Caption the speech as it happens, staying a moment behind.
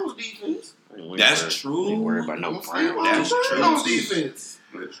That's true. Ain't worried about no Brown. That's true. On defense.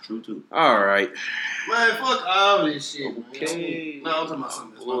 That's true too. All right. Man, fuck all this shit. Okay. Man. No, I'm talking about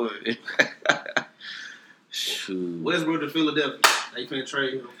something. Shoot. Westbrook to Philadelphia. They finna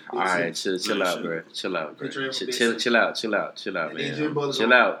trade him. All right, chill out, bro. Chill out, bro. Chill Chill out, man. Jim Butler's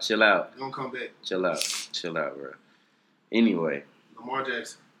Chill out. Gonna come back. Chill out, bro. Anyway. Lamar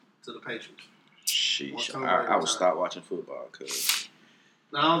Jackson to the Patriots. Sheesh. I would stop watching football, cause.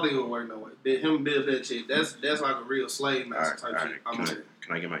 No, I don't think it would work no way. Him and Bill Belichick, that's like a real slave master type shit.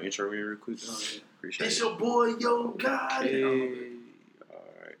 Can I get my intro in real quick? Appreciate it's it. your boy, Yo God. Hey.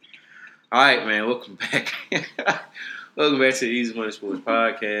 All right, man. Welcome back. Welcome back to the Easy Money Sports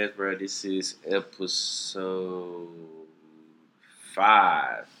Podcast, bro. This is episode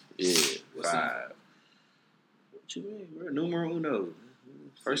 5. Yeah, 5. What you mean, bro? Numero uno.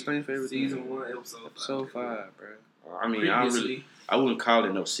 First thing, favorite Season thing. 1, episode 5. Episode 5, bro. I mean, I wouldn't call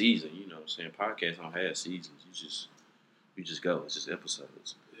it no season. You know what I'm saying? Podcasts don't have seasons. You just go. It's just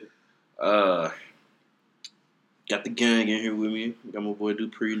episodes. Yeah. Got the gang in here with me. Got my boy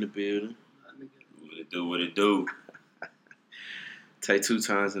Dupree in the building. What it do? Take 2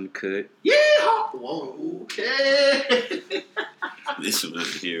 times in the cut. Yeah. Whoa. Okay. This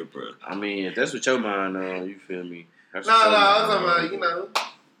was here, bro. I mean, if that's what your mind on, you feel me? No, I'm talking about,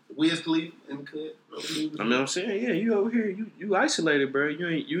 Wiz Khalifa in the cut. I mean, I'm saying, yeah, you over here, you isolated, bro.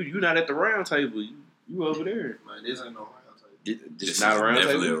 You not at the round table. You over there. Man, this ain't no round table. This not a round table.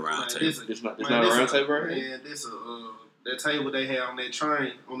 Definitely a round table. It's not a round table, right? Man, this that table they had on that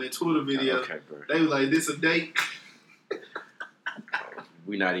train on that Twitter video. Okay, bro. They was like, "This a date."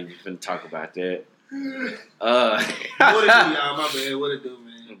 We not even finna talk about that. What it do, y'all? My bad. What it do,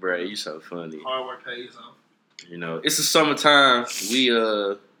 man? Bro, you so funny. Hard work pays off. You know, it's the summertime.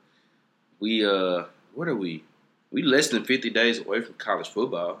 What are we? We less than 50 days away from college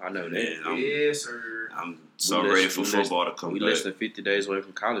football. I know that. Man, Yes, sir. I'm so ready for football to come We back. less than 50 days away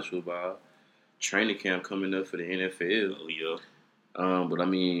from college football. Training camp coming up for the NFL. Oh, yeah. But I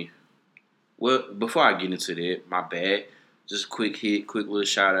mean, well, before I get into that, my bad. Just a quick little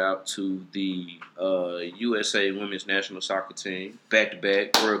shout out to the USA Women's National Soccer Team,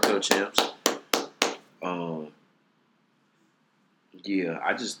 back-to-back World Cup champs. Yeah,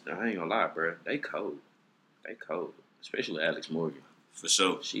 I ain't gonna lie, bro. They cold, especially Alex Morgan. For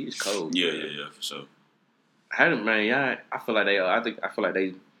sure. She's cold. Yeah, man. for sure. I feel like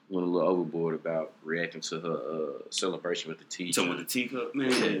they went a little overboard about reacting to her celebration with the tea. You talking about the teacup,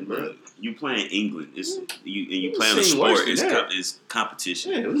 man? Yeah, bro. You playing England. You We've playing a seen worse sport. than that. It's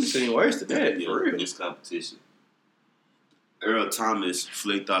competition. Yeah, we've seen worse than that. Yeah, For real. it's competition. Earl Thomas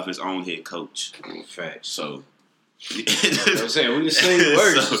flicked off his own head coach. Facts. So, You know what I'm saying? We just seen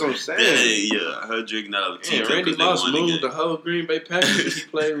worse. That's what I'm saying. Yeah, her drinking out of the teacup. Randy 'cause they Moss won the moved game. the whole Green Bay Packers. He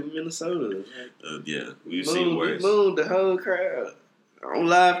played with Minnesota. Yeah, we've seen worse. He moved the whole crowd on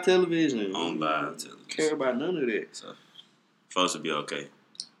live television. On live television. Care about none of that. So, folks will be okay.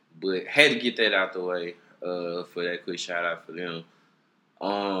 But had to get that out the way for that quick shout out for them.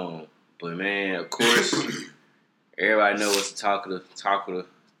 But man, of course, everybody knows what's the talk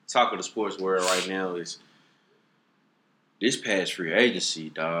of the sports world right now is this past free agency,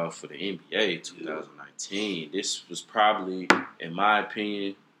 dog, for the NBA 2019. This was probably, in my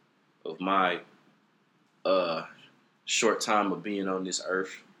opinion, of my short time of being on this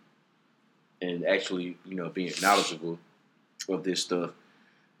earth and actually, being knowledgeable of this stuff.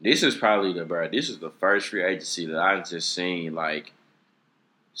 This is probably this is the first free agency that I've just seen like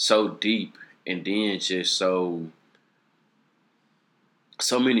so deep and then just so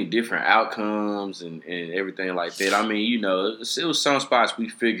many different outcomes and everything like that. I mean, it was some spots we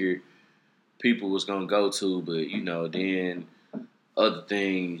figured people was going to go to, but, then other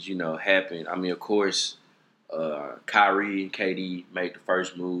things, happened. I mean, of course, Kyrie and KD made the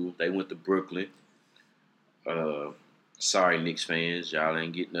first move. They went to Brooklyn. Sorry, Knicks fans. Y'all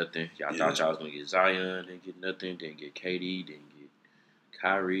ain't get nothing. Y'all thought y'all was going to get Zion. Didn't get nothing. Didn't get KD. Didn't get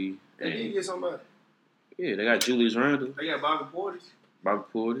Kyrie. They did get somebody. Yeah, they got Julius Randle. They got Bobby Portis. Bobby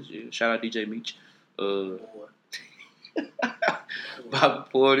Portis, yeah. Shout out DJ Meach. Boy. Bobby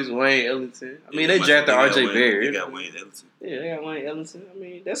Portis, Wayne Ellington. I mean, Yeah, they drafted R.J. They Barrett. got Wayne Ellington. Yeah, they got Wayne Ellington. I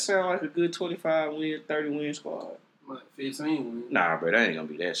mean, that sounds like a good 25-win, 30-win squad. Like 15 wins. Nah, bro, that ain't going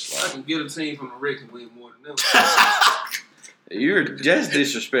to be that I slow. can get a team from the Rick and win more than them. You're just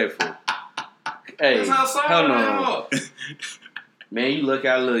disrespectful. Hey, That's how sorry hold I on. am. Man, you look,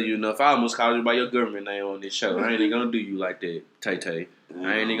 I love you enough. I almost called you by your government name on this show. I ain't even going to do you like that, Tay-Tay.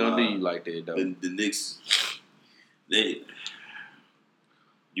 I ain't even going to do you like that, though. The Knicks, you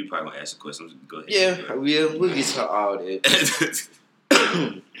probably want to ask a question. Go ahead. Yeah, we'll get to all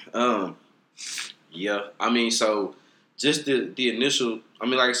that. Yeah, I mean, so just the initial. I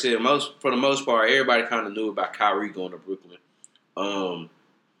mean, like I said, for the most part, everybody kind of knew about Kyrie going to Brooklyn.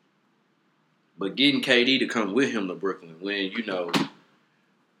 But getting KD to come with him to Brooklyn when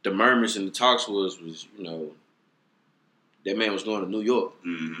the murmurs and the talks was that man was going to New York.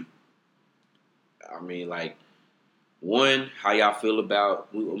 Mm-hmm. I mean, like, one, how y'all feel about?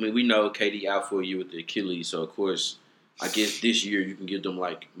 I mean, we know KD out for a year with the Achilles, so of course, I guess this year you can give them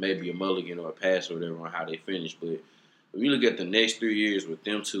like maybe a mulligan or a pass or whatever on how they finish. But if you look at the next 3 years with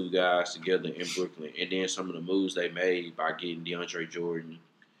them two guys together in Brooklyn, and then some of the moves they made by getting DeAndre Jordan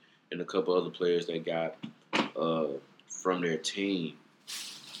and a couple other players they got from their team.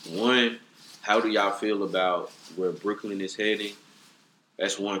 One, how do y'all feel about where Brooklyn is heading?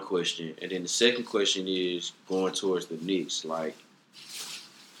 That's one question. And then the second question is going towards the Knicks. Like,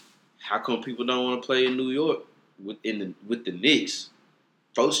 how come people don't want to play in New York with the Knicks?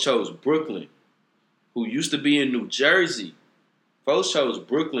 Folks chose Brooklyn, who used to be in New Jersey. Folks chose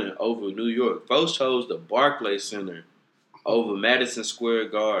Brooklyn over New York. Folks chose the Barclays Center over Madison Square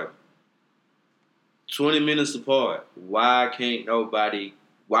Garden. 20 minutes apart. Why can't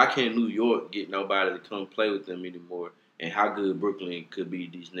New York get nobody to come play with them anymore? And how good Brooklyn could be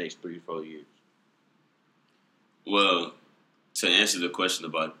these next 3-4 years? Well, to answer the question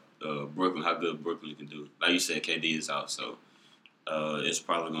about Brooklyn, how good Brooklyn can do, like you said, KD is out, so it's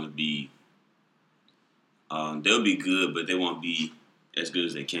probably going to be. They'll be good, but they won't be as good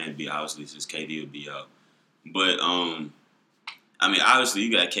as they can be. Obviously, since KD will be out. But I mean, obviously,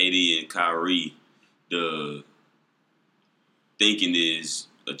 you got KD and Kyrie. The thinking is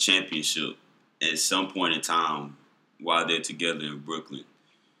a championship at some point in time while they're together in Brooklyn.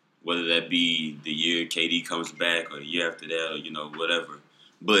 Whether that be the year KD comes back or the year after that or, whatever.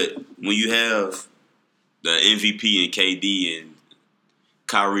 But when you have the MVP and KD and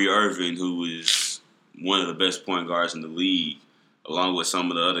Kyrie Irving, who is one of the best point guards in the league, along with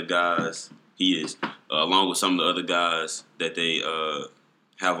some of the other guys, along with some of the other guys that they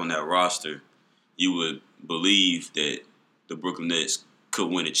have on that roster, you would believe that the Brooklyn Nets could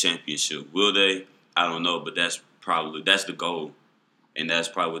win a championship. Will they? I don't know, but that's the goal, and that's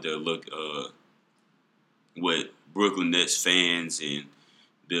probably what what Brooklyn Nets fans and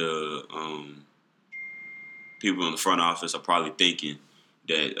the people in the front office are probably thinking,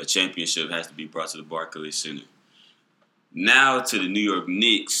 that a championship has to be brought to the Barclays Center. Now to the New York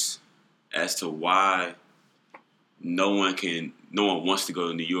Knicks, as to why no one wants to go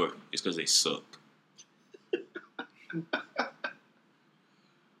to New York, it's because they suck.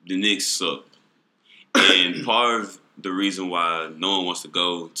 The Knicks suck. And part of the reason why no one wants to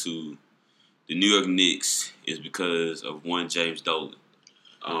go to the New York Knicks is because of one James Dolan.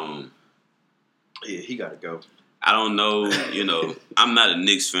 Yeah, he got to go. I don't know, I'm not a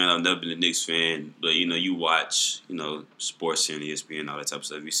Knicks fan. I've never been a Knicks fan. But, you watch, Sports Center, ESPN, all that type of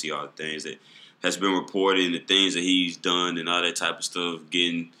stuff. You see all the things that has been reported and the things that he's done and all that type of stuff.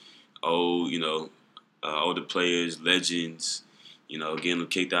 Getting older players, legends, getting them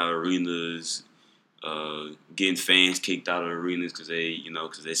kicked out of arenas, getting fans kicked out of arenas because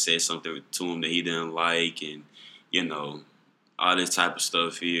they said something to him that he didn't like, and all this type of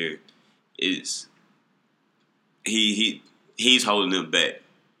stuff here is he's holding them back.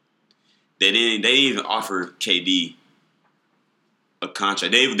 They didn't even offer KD a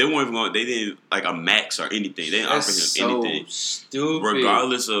contract. They weren't even going. They didn't like a max or anything. They didn't offer him anything. Stupid.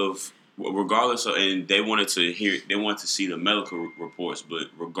 Regardless of, and they wanted to see the medical reports, but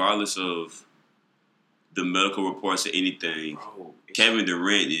regardless of the medical reports or anything, Kevin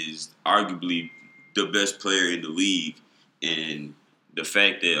Durant is arguably the best player in the league, and the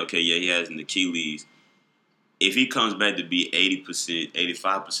fact that he has an Achilles. If he comes back to be 80%,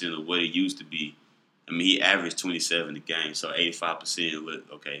 85% of what it used to be, I mean, he averaged 27 a game, so 85%, what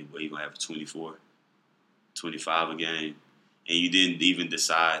are you going to have 24, 25 a game? And you didn't even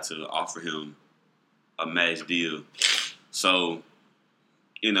decide to offer him a max deal. So,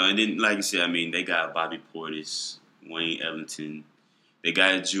 and then, like you said, I mean, they got Bobby Portis, Wayne Ellington. They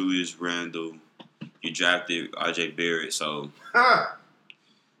got Julius Randle. You drafted R.J. Barrett, so I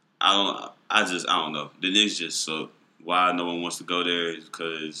don't know. The Knicks just suck. Why no one wants to go there is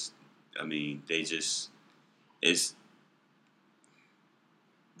because, I mean, it's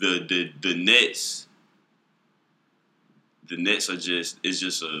the Nets. The Nets are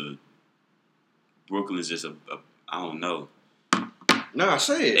Brooklyn is just I don't know. No, I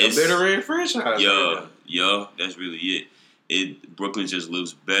say it. A better ran franchise. Yeah, that's really it. Brooklyn just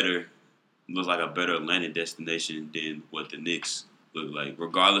looks like a better landing destination than what the Knicks look like.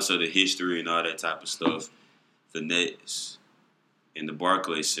 Regardless of the history and all that type of stuff, the Nets and the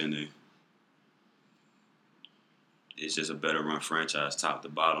Barclays Center, it's just a better run franchise, top to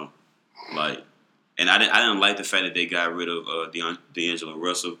bottom. Like, and I didn't like the fact that they got rid of D'Angelo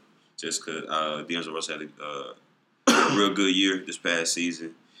Russell just because D'Angelo Russell had a real good year this past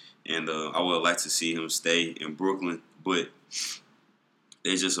season, and I would like to see him stay in Brooklyn, but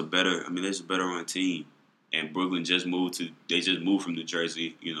there's just a better run team, and Brooklyn just moved from New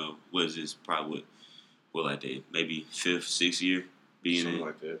Jersey. You know, what is this? Probably what like they maybe fifth, sixth year being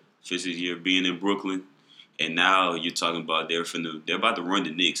in Brooklyn. And now you're talking about they're about to run the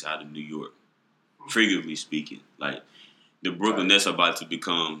Knicks out of New York, figuratively speaking. Like the Brooklyn Nets are about to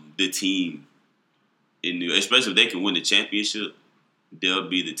become the team in New York, especially if they can win the championship. They'll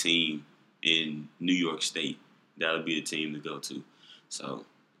be the team in New York State. That'll be the team to go to. So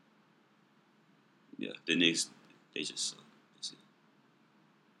yeah, the Knicks they just suck. That's it.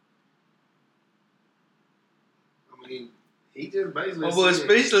 I mean. He just basically my boy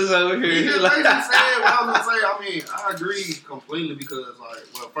speechless over here. He just basically said what I was gonna say. I mean, I agree completely because, like,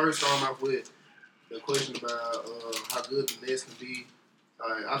 well, first starting off with the question about how good the Nets can be.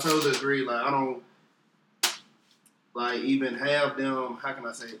 Like, I totally agree. Like, I don't like even have them. How can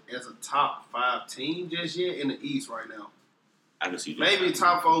I say as a top 5 team just yet in the East right now? I can see that. Maybe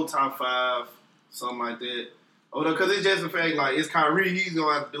top 4, top 5, something like that. Oh, no, because it's just the fact like it's Kyrie. He's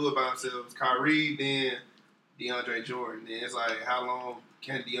gonna have to do it by himself. It's Kyrie, then DeAndre Jordan. And it's like, how long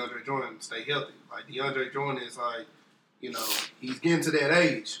can DeAndre Jordan stay healthy? Like, DeAndre Jordan is like, you know, he's getting to that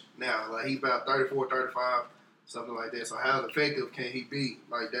age now. Like, he's about 34, 35, something like that. So how effective can he be,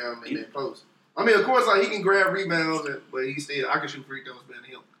 like, down in that post? I mean, of course, like, he can grab rebounds, but I can shoot free throws better than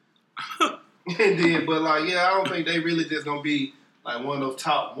him. And then, but, like, yeah, I don't think they really just going to be, like, one of those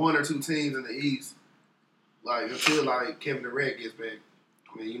top 1 or 2 teams in the East, like, until, like, Kevin Durant gets back.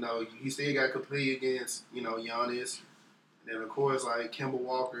 I mean, you know, he still got to compete against, you know, Giannis. And then, of course, like, Kemba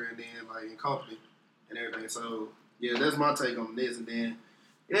Walker and then, like, and company and everything. So, yeah, that's my take on this. And then,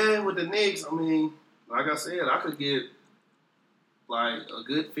 yeah, with the Knicks, I mean, like I said, I could get, like, a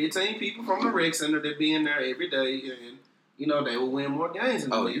good 15 people from the rec center that be in there every day. And, you know, they will win more games in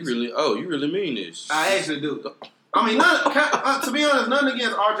the Knicks. You really mean this? I actually do. I mean, to be honest, nothing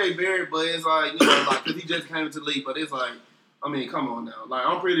against R.J. Barrett, but it's like, you know, like, because he just came into the league. But it's like, I mean, come on now. Like,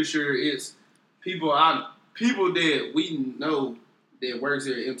 I'm pretty sure it's people that we know that works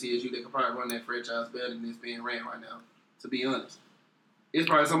here at MTSU that could probably run that franchise better than it's being ran right now, to be honest. It's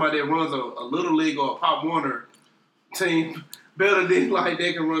probably somebody that runs a Little League or a Pop Warner team better than, like,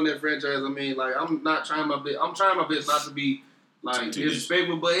 they can run that franchise. I mean, like, I'm trying my best not to be, like,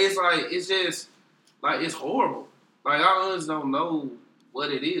 disrespectful, but it's like, it's just, like, it's horrible. Like, I honestly don't know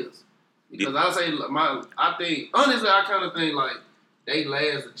what it is. Because I think, honestly, I kind of think, like, they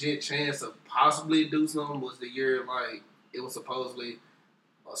last legit chance to possibly do something was the year, like, it was supposedly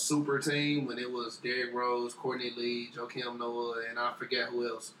a super team when it was Derrick Rose, Courtney Lee, Joakim Noah, and I forget who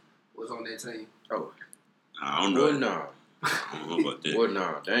else was on that team. Oh. I don't know. Well, no. I don't know about that. Well,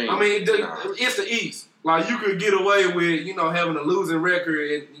 no. Dang. I mean, it's the East. Like, you could get away with, you know, having a losing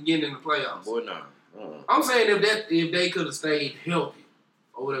record and getting in the playoffs. Well, no. I'm saying if they could have stayed healthy,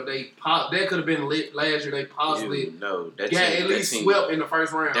 or whatever, that could have been lit last year. They possibly at least swept in the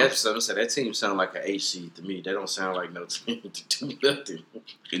first round. That's something to say. That team sound like an H seed to me. They don't sound like no team to do nothing.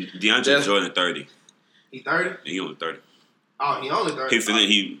 And DeAndre Jordan 30. He 30? Yeah, he only 30. Oh, he only 30.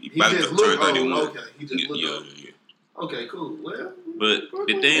 He about to turn 31. Okay, he just looked old. Yeah. Okay, cool. Well, but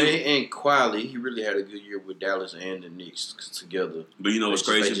the thing, and quietly, he really had a good year with Dallas and the Knicks together. But you know what's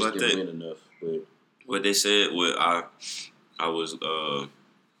crazy about that? Win enough, but what they said, what I was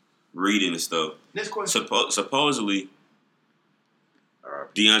reading and stuff. Next question. Supposedly,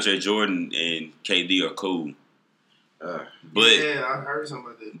 DeAndre Jordan and KD are cool. But yeah, I heard something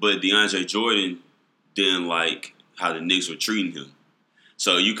about that. But DeAndre Jordan didn't like how the Knicks were treating him.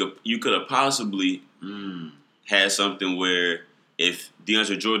 So you could have possibly had something where if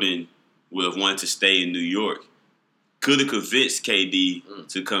DeAndre Jordan would have wanted to stay in New York, could have convinced KD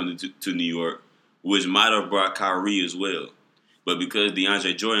to come to New York, which might have brought Kyrie as well. But because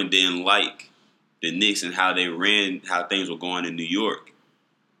DeAndre Jordan didn't like the Knicks and how things were going in New York,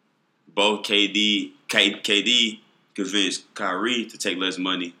 both KD convinced Kyrie to take less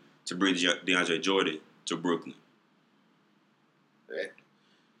money to bring DeAndre Jordan to Brooklyn.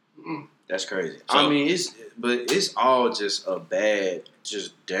 That's crazy. So, I mean, it's all just a bad,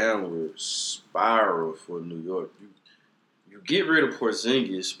 just downward spiral for New York. You get rid of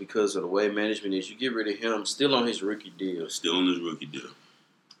Porzingis because of the way management is. You get rid of him, still on his rookie deal.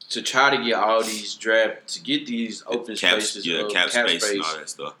 To try to get all these to get these open spaces, cap space and all that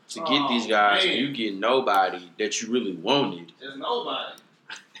stuff. To get these guys, and you get nobody that you really wanted. There's nobody.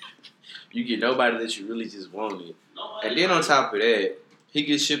 You get nobody that you really just wanted. And then on top of that, he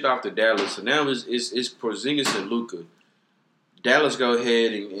gets shipped off to Dallas. So now it's Porzingis and Luka. Dallas go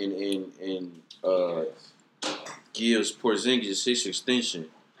ahead and gives Porzingis his extension.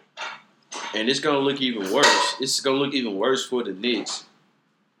 And it's going to look even worse. It's going to look even worse for the Knicks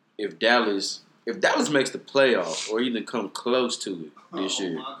if Dallas makes the playoffs or even come close to it this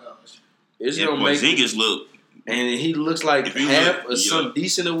year. Oh my gosh. It's Yeah, going to make Porzingis look. and he looks like If you half look- or some yeah.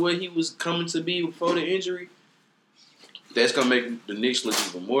 decent of what he was coming to be before the injury. That's going to make the Knicks look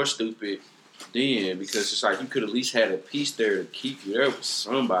even more stupid then because it's like you could at least had a piece there to keep you there with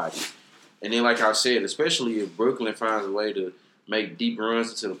somebody. And then, like I said, especially if Brooklyn finds a way to make deep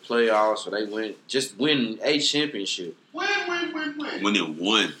runs into the playoffs or they win a championship. Win. When it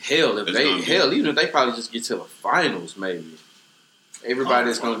won. Hell, It's gonna be- even if they probably just get to the finals, maybe.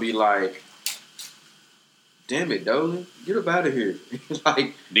 Everybody's going to be like, damn it, Dolan, get up out of here.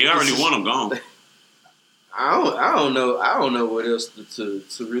 Like They already won them, gone. I don't know what else to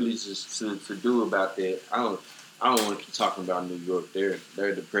really just to do about that. I don't want to keep talking about New York. They're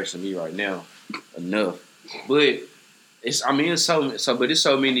depressing me right now enough. But it's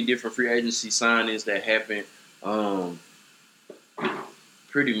so many different free agency signings that happen.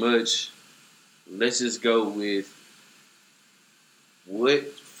 Pretty much, let's just go with what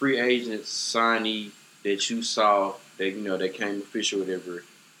free agent signee that you saw that that came official, whatever,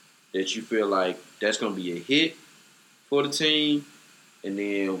 that you feel like that's gonna be a hit for the team, and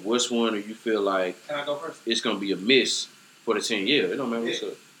then what's one that you feel like Can I go first? it's gonna be a miss for the team? Yeah, it don't matter what's up.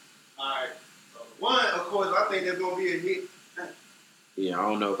 Alright. So, one, of course, I think there's going to be a hit. Yeah, I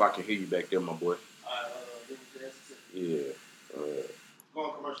don't know if I can hear you back there, my boy. Yeah,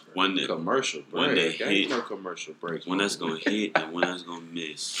 Going commercial. One that commercial break. One that There ain't hit. no commercial breaks. one that's gonna hit and one that's gonna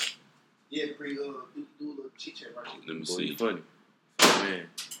miss. Yeah, do a little chit chat right here. Let me Boy, see. you funny. Man.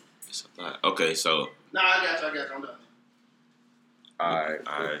 It's a lot. Okay, so Nah, I got you. I'm done. All right.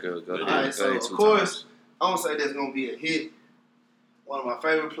 Alright. Go All ahead. right, Go so ahead of two course, times. I'm gonna say there's gonna be a hit. One of my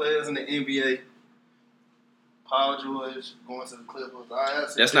favorite players in the NBA, Paul George, going to the Clippers. All right,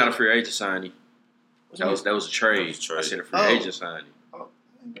 That's not a free agent signing. That was a trade. That was a trade. I said a free Oh. agent signing. Oh.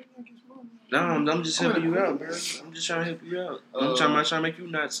 No, I'm just helping you out, bro. man. I'm just trying to help you out. I'm trying to make you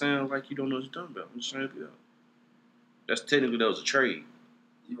not sound like you don't know what you're talking about. I'm just trying to help you out. That's technically that was a trade.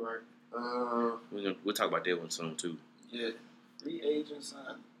 You right. We'll talk about that one soon too. Yeah, free agent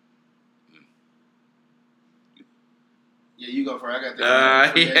sign. Yeah, you go first. I got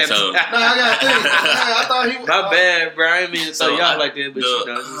that. Yeah. So- No, I got that. I thought he was. My bad, bro. I didn't mean to throw So y'all I- like that, but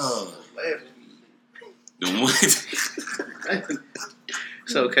the one.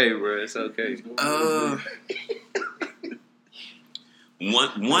 it's okay, bro. It's okay.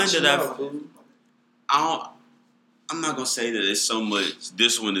 One that I'm not gonna say that it's so much.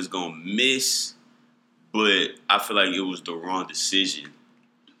 This one is gonna miss, but I feel like it was the wrong decision.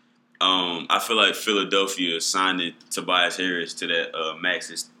 I feel like Philadelphia signing Tobias Harris to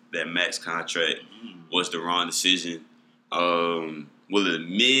that max contract was the wrong decision. Will it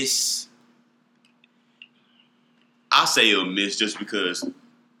miss? I'll say it'll miss just because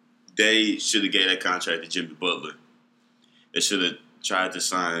they should have gave that contract to Jimmy Butler. They should have tried to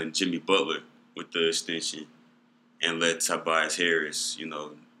sign Jimmy Butler with the extension and let Tobias Harris,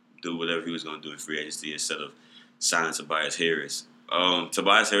 do whatever he was going to do in free agency instead of signing Tobias Harris.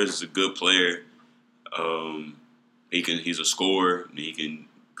 Tobias Harris is a good player. He's a scorer. He can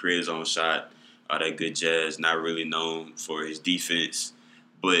create his own shot. All that good jazz. Not really known for his defense,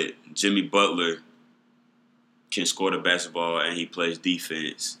 but Jimmy Butler can score the basketball and he plays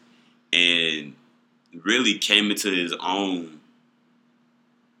defense, and really came into his own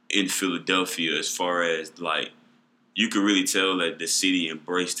in Philadelphia. As far as you could really tell that the city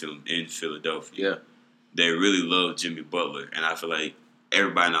embraced him in Philadelphia. Yeah. They really love Jimmy Butler, and I feel like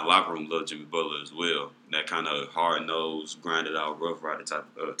everybody in that locker room loved Jimmy Butler as well. That kind of hard nosed, grinded out, rough rider type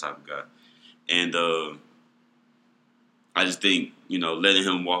of guy. And I just think letting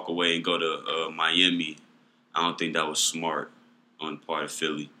him walk away and go to Miami, I don't think that was smart on the part of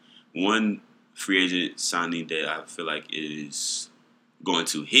Philly. One free agent signing that I feel like is going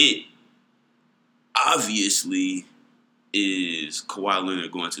to hit, obviously, is Kawhi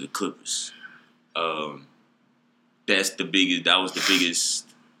Leonard going to the Clippers. That was the biggest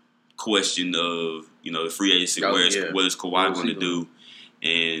question of the free agency. Oh, What is yeah. Kawhi What was going he to do?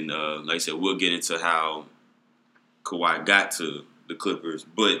 And like I said, we'll get into how Kawhi got to the Clippers,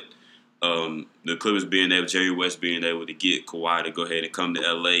 but the Clippers Jerry West being able to get Kawhi to go ahead and come to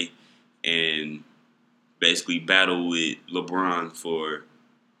LA and basically battle with LeBron for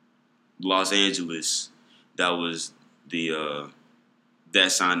Los Angeles. That was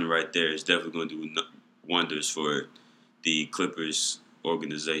that signing right there is definitely going to do wonders for the Clippers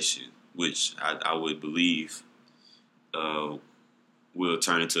organization, which I would believe will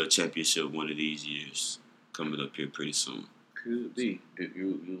turn into a championship one of these years coming up here pretty soon. Could be.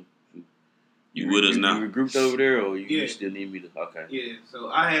 You with us now? You regrouped over there, or you Yeah. still need me to? Okay. Yeah, so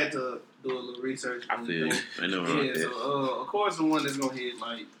I had to do a little research. I feel you. I know Yeah, right there. so of course the one that's gonna hit,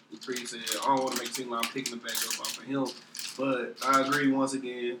 like Dupree said, I don't want to make it seem like I'm picking the back up off of him, but I agree once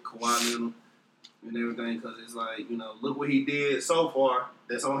again, Kawhi Leonard and everything, because it's like, you know, look what he did so far.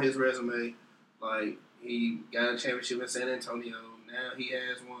 That's on his resume. Like, he got a championship in San Antonio. Now he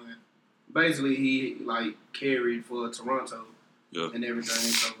has one. Basically, he like carried for Toronto and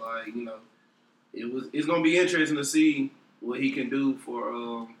everything. So like, you know, it's gonna be interesting to see what he can do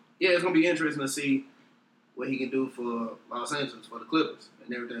for. It's gonna be interesting to see what he can do for Los Angeles, for the Clippers,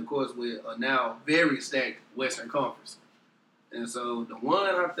 and everything. Of course, with a now very stacked Western Conference. And so the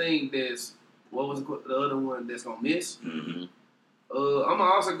one I think that's the other one that's gonna miss. Mm-hmm. I'm gonna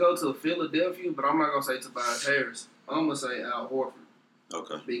also go to Philadelphia, but I'm not gonna say Tobias Harris. I'm gonna say Al Horford.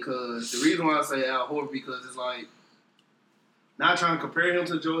 Okay. Because the reason why I say Al Horford, because it's like, not trying to compare him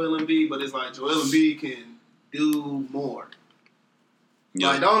to Joel Embiid, but it's like Joel Embiid can do more.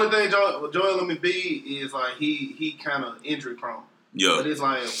 Yeah. Like, the only thing Joel Embiid is like he kind of injury prone. Yeah. But it's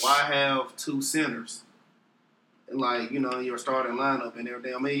like, why have two centers? And like, you know, your starting lineup and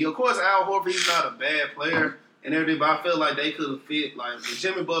everything. I mean, of course, Al Horford, he's not a bad player and everything, but I feel like they could have fit, like, with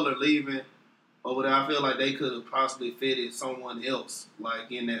Jimmy Butler leaving over there, I feel like they could have possibly fitted someone else,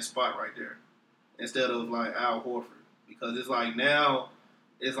 like, in that spot right there, instead of, like, Al Horford. Because it's like now,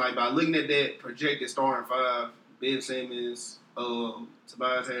 it's like by looking at that projected starting five, Ben Simmons,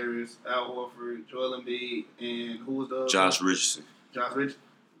 Tobias Harris, Al Horford, Joel Embiid, and who was the other? Josh Richardson. Josh Richardson.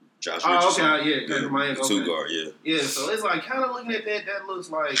 Josh Oh, Richardson. okay, yeah, came from Miami. The two Okay. guard, yeah. Yeah, so it's like kind of looking at that looks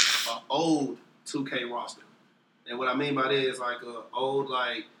like an old 2K roster. And what I mean by that is like a old,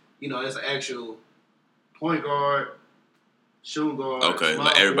 like, you know, it's an actual point guard, shooting guard. Okay, small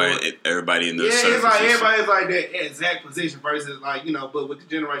like forward. everybody in the Yeah, certain it's like position. everybody's like that exact position versus like, you know, but with the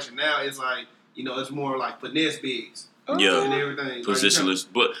generation now, it's like, you know, it's more like finesse bigs Yeah. and everything. Positionless,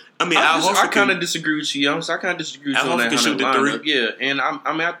 but I mean, Al I Horford kind of disagree with you. I kind of disagree with Al you on Horford that can shoot the lineup. three. Yeah, and I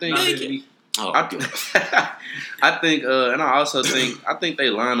think Not that deep. Oh, I think, and I also think they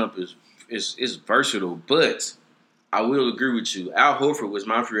lineup is versatile, but I will agree with you. Al Horford was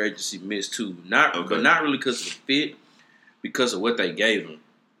my free agency miss too, but not really because of the fit, because of what they gave him.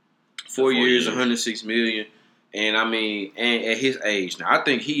 4 years, $106 million, and I mean, and at his age now, I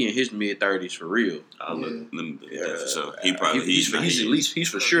think he in his mid-30s for real. Let me look at that for sure. He's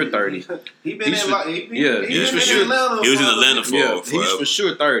for sure 30. He been He's in for- like he he's for been sure. in Atlanta. He was in Atlanta for Yeah, forever. he's for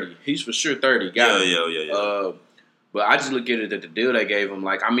sure 30. He's for sure 30. Yeah. But I just look at it that the deal they gave him,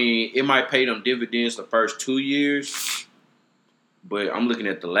 like, I mean, it might pay them dividends the first 2 years, but I'm looking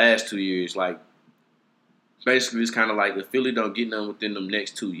at the last 2 years. Like, basically, it's kind of like if Philly don't get none within them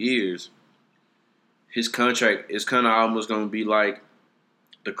next 2 years, his contract is kind of almost going to be like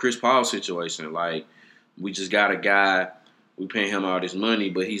the Chris Paul situation. Like, we just got a guy, we paying him all this money,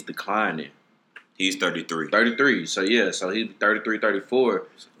 but he's declining. He's 33. 33. So, yeah, so he'll be 33, 34.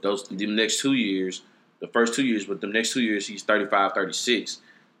 The next 2 years, the first 2 years, but the next 2 years, he's 35, 36.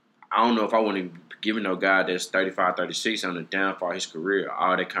 I don't know if I want to give no guy that's 35, 36 on the downfall of his career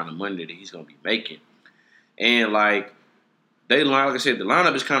all that kind of money that he's going to be making. And, like I said, the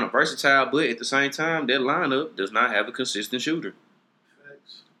lineup is kind of versatile, but at the same time, that lineup does not have a consistent shooter.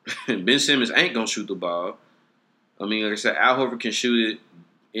 Ben Simmons ain't going to shoot the ball. I mean, like I said, Al Horford can shoot it.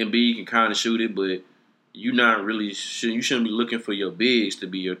 Embiid can kind of shoot it, but you shouldn't be looking for your bigs to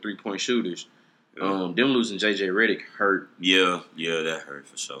be your three-point shooters. Them losing J.J. Redick hurt. Yeah, that hurt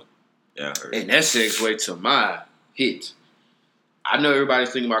for sure. That hurt. And that segues to my hit. I know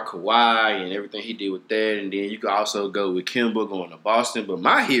everybody's thinking about Kawhi and everything he did with that, and then you could also go with Kemba going to Boston. But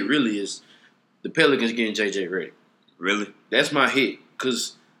my hit really is the Pelicans getting J.J. Redick. Really? That's my hit.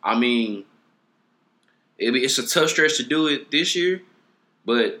 Because, I mean, it's a tough stretch to do it this year,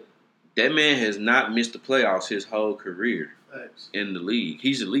 but that man has not missed the playoffs his whole career in the league.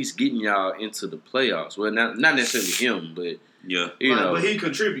 He's at least getting y'all into the playoffs. Well, not necessarily him, but yeah, you know. But he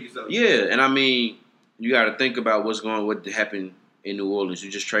contributes though. Yeah, and I mean, you got to think about what happened in New Orleans.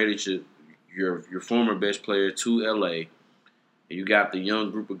 You just traded your former best player to LA, and you got the young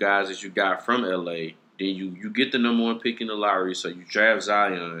group of guys that you got from LA. Then you get the number one pick in the lottery, so you draft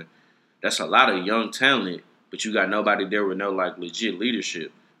Zion. That's a lot of young talent, but you got nobody there with no like legit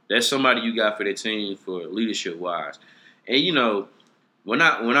leadership. That's somebody you got for their team for leadership wise. And you know, when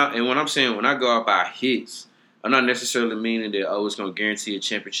I'm saying when I go out by hits, I'm not necessarily meaning that it's going to guarantee a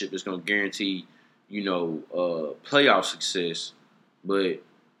championship. It's going to guarantee, playoff success, but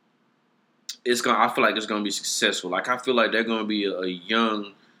I feel like it's gonna be successful. Like I feel like they're gonna be a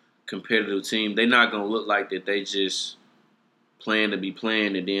young, competitive team. They're not gonna look like that. They just playing to be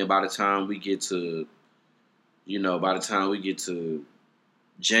playing, and then by the time we get to,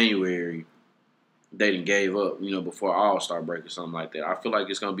 January, they done gave up. Before All-Star break or something like that. I feel like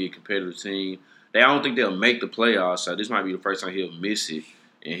it's gonna be a competitive team. I don't think they'll make the playoffs. So this might be the first time he'll miss it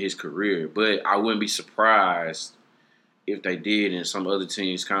in his career. But I wouldn't be surprised if they did and some other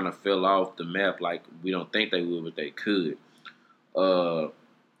teams kind of fell off the map like we don't think they would, but they could.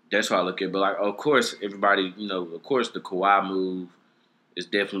 That's how I look at it. But, like, of course, everybody, of course the Kawhi move is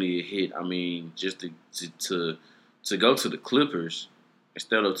definitely a hit. I mean, just to go to the Clippers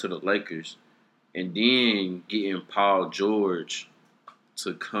instead of to the Lakers and then getting Paul George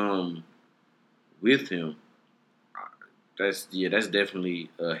to come with him, that's definitely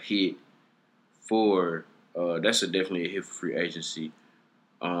a hit for definitely a hit for free agency.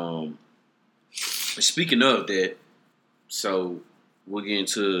 Speaking of that, so we'll get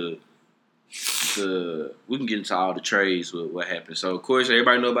into all the trades with what happened. So of course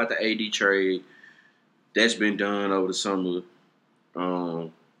everybody know about the AD trade. That's been done over the summer.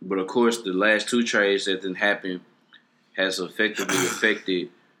 But of course the last two trades that didn't happen has effectively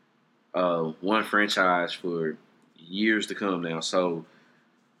affected one franchise for years to come now. So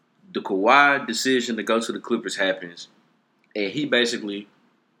the Kawhi decision to go to the Clippers happens, and he basically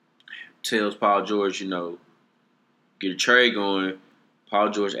tells Paul George, get a trade going.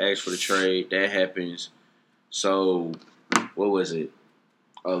 Paul George asks for the trade. That happens. So what was it?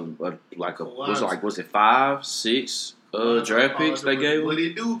 Was it 5, 6 draft picks they gave him? What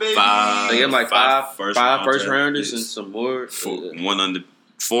he do, baby? They gave him like five first rounders picks. and some more.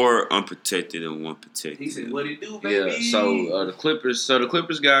 Four unprotected and one protected. He said, "What he do, baby?" Yeah. So the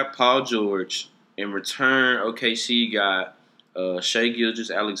Clippers got Paul George. In return, OKC got Shai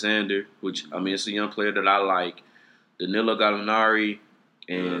Gilgeous-Alexander, which it's a young player that I like. Danilo Gallinari,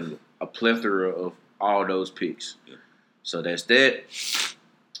 and a plethora of all those picks. Yeah. So that's that.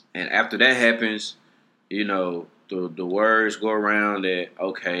 And after that happens, the words go around that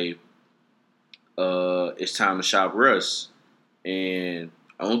it's time to shop Russ. And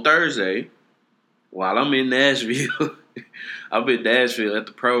on Thursday, while I'm in Nashville, I'm in Nashville at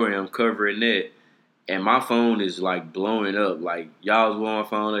the program covering that, and my phone is like blowing up. Like y'all's blowing my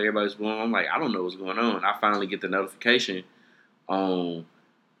phone, everybody's blowing. I'm like, I don't know what's going on. I finally get the notification on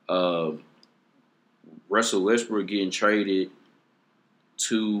Russell Westbrook getting traded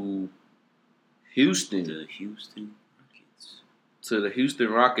to Houston. The Houston Rockets. To the Houston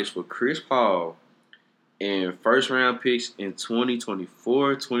Rockets for Chris Paul and first round picks in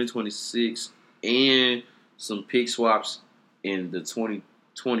 2024, 2026, and some pick swaps in the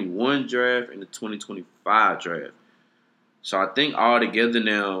 2021 draft and the 2025 draft. So I think all together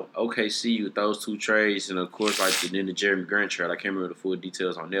now, OKC with those two trades, and of course then the Jeremy Grant trade. I can't remember the full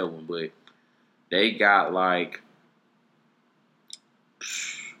details on that one, but they got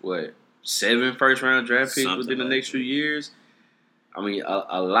 7 first round draft picks within the next few years. I mean,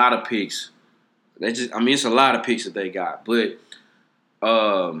 a lot of picks. It's a lot of picks that they got. But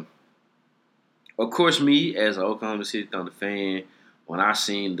of course, me as an Oklahoma City Thunder fan, when I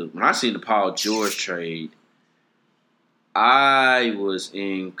seen the Paul George trade, I was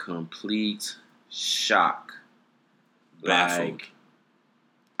in complete shock. Baffled. Like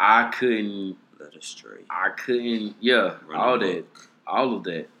I couldn't. Led astray. I couldn't. Yeah, all of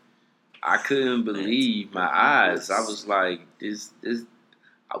that. I couldn't believe my eyes. I was like, this. This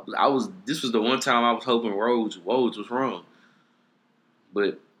was the one time I was hoping Woj was wrong.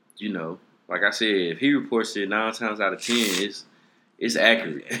 But like I said, if he reports it 9 times out of 10, it's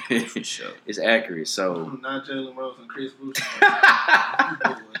accurate. For sure. It's accurate. So not Jalen Rose and Chris Boucher.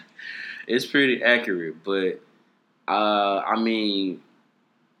 It's pretty accurate, but I'm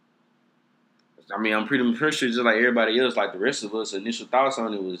pretty sure just like everybody else, like the rest of us, initial thoughts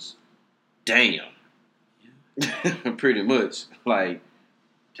on it was, damn. Yeah. Pretty much. Like,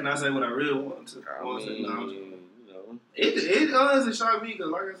 can I say what I really want to? It honestly shocked me because,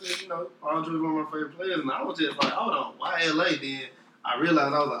 like I said, Paul George was one of my favorite players, and I was just like, hold on, why LA? Then I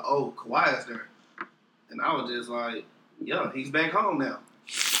realized I was like, oh, Kawhi is there, and I was just like, yeah, he's back home now.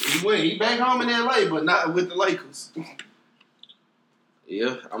 He back home in LA, but not with the Lakers.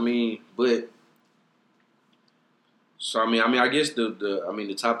 Yeah, but. So I guess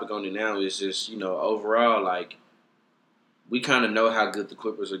the topic on it now is just overall, like, we kind of know how good the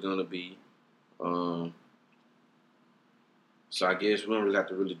Clippers are gonna be, so I guess we don't really have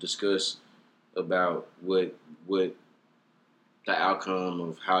to really discuss about what the outcome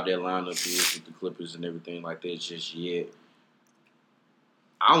of how that lineup is with the Clippers and everything like that just yet.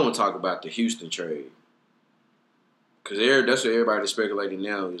 I want to talk about the Houston trade. Because that's what everybody's speculating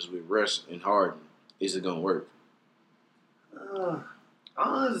now is with Russ and Harden. Is it going to work?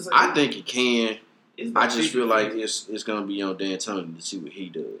 I think it can. I just feel like it's going to be on D'Antoni to see what he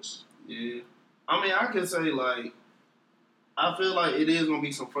does. Yeah. I mean, I can say, like, I feel like it is going to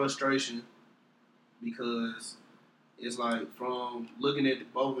be some frustration because it's like from looking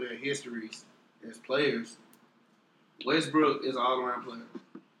at both of their histories as players, Westbrook is an all-around player.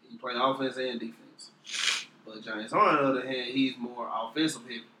 He plays offense and defense. But James Harden, on the other hand, he's more offensive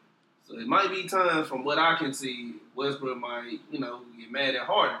heavy. So it might be times, from what I can see, Westbrook might, get mad at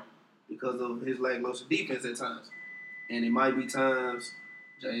Harden because of his lackluster defense at times. And it might be times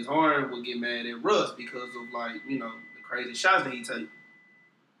James Harden will get mad at Russ because of, the crazy shots that he takes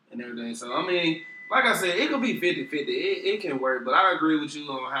and everything. So, I mean, like I said, it could be 50-50. It can work, but I agree with you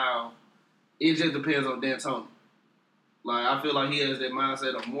on how it just depends on D'Antoni. Like, I feel like he has that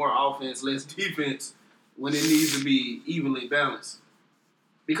mindset of more offense, less defense when it needs to be evenly balanced.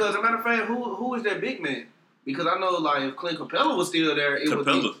 Because, as a matter of fact, who is that big man? Because I know, like, if Clint Capella was still there, it would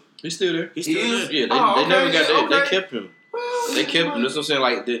be... He's still there. He's still there. Yeah, they never got that. Okay. They kept him. They kept him. That's what I'm saying.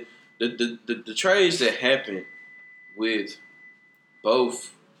 Like, the trades that happened with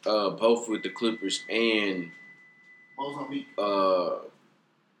both with the Clippers and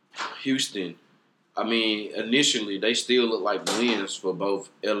Houston, I mean, initially they still look like wins for both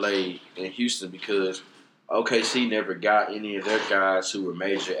LA and Houston because OKC never got any of their guys who were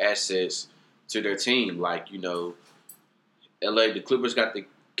major assets to their team. Like, LA, the Clippers got to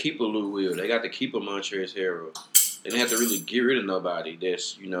keep a Lou Will. They got to keep a Montrezl Harrell. They didn't have to really get rid of nobody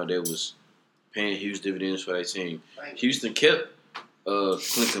that was paying huge dividends for their team. Houston kept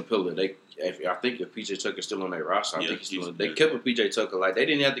Clint Capella. I think if PJ Tucker's still on their roster, I think he's still. They kept with PJ Tucker. Like, they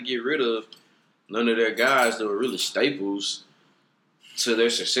didn't have to get rid of none of their guys that were really staples to their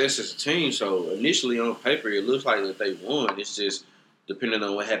success as a team. So initially on paper, it looks like that they won. It's just depending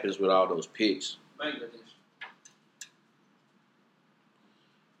on what happens with all those picks.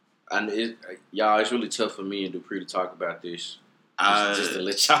 And it's really tough for me and Dupree to talk about this. Just to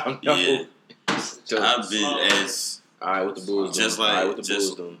let y'all know. Yeah. I've been as all right with the Bulls. Just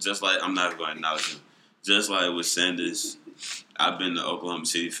like I'm not going to acknowledge him. Just like with Sanders, I've been an Oklahoma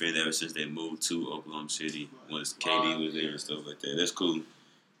City fan ever since they moved to Oklahoma City. Once KD was there and stuff like that. That's cool. And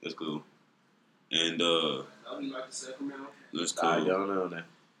that's cool. I don't know that.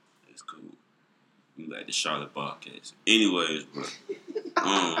 That's cool. You like the Charlotte Bobcats. Anyways, bro.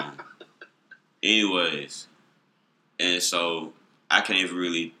 And so I can't even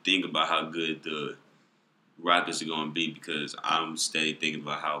really think about how good the Rockets are going to be because I'm steady thinking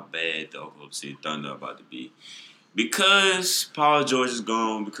about how bad the Oklahoma City Thunder are about to be. Because Paul George is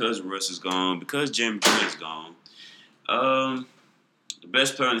gone, because Russ is gone, because Jeremy Grant is gone. The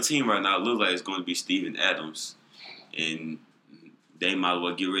best player on the team right now looks like it's going to be Steven Adams. And they might as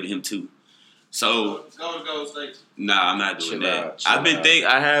well get rid of him too. So, let's go to Golden State. Nah, I'm not doing that.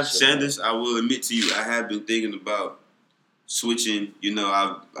 I have Sanders. I will admit to you, I have been thinking about switching.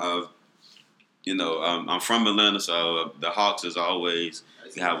 I'm from Atlanta, so the Hawks is always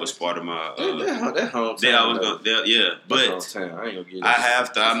was part of my. That hometown. But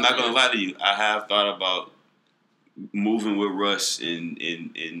I'm not gonna lie to you. I have thought about moving with Russ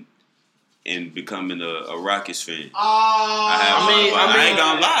and becoming a Rockets fan. I ain't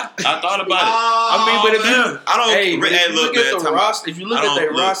gonna lie. I thought about it. But if look at the roster, if you look at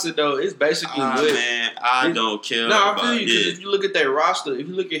their roster though, it's basically man, I don't care. No, I feel you because if you look at their roster, if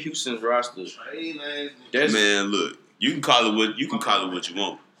you look at Houston's roster, look, you can call it what you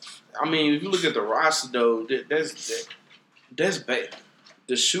want. I mean, if you look at the roster though, that's bad.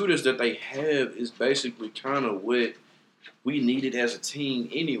 The shooters that they have is basically kind of what we needed as a team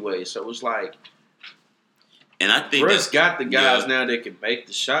anyway. So it's like, and I think Russ got the guys now that can make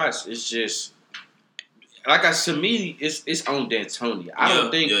the shots. It's just to me, it's on D'Antoni. I don't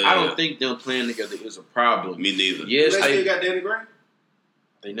think them playing together is a problem. Me neither. Yes, they still got Danny Green.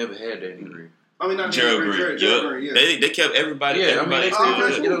 They never had Danny Green. I mean, not Gerald Green. Yeah. They kept everybody. Yeah, I mean, you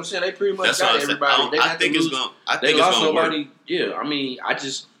know what I'm saying? They pretty much got everybody. I think it's lost nobody. Work. Yeah, I mean, I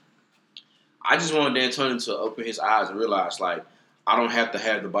just want D'Antoni to open his eyes and realize, like, I don't have to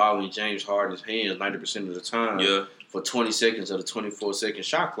have the ball in James Harden's hands 90% of the time for 20 seconds of the 24-second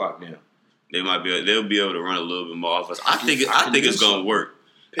shot clock now. They'll be able to run a little bit more offense. I think it's going to work.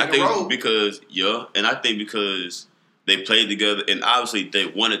 I think because they played together, and obviously they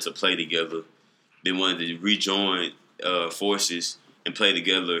wanted to play together. They wanted to rejoin forces and play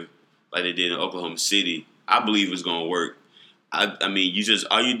together like they did in Oklahoma City. I believe it's going to work. I mean, you just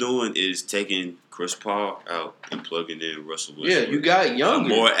all you doing is taking Chris Paul out and plugging in Russell Westbrook. Yeah, you got younger,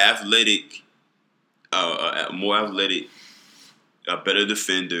 more athletic, a better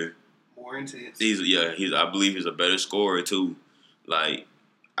defender, more intense. He's I believe he's a better scorer too. Like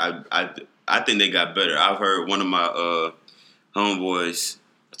I think they got better. I've heard one of my homeboys.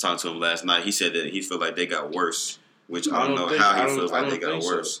 I talked to him last night. He said that he felt like they got worse, which I don't know how he feels like they got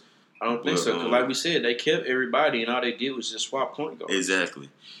worse. So. I don't think so. Because like we said, they kept everybody, and all they did was just swap point guards.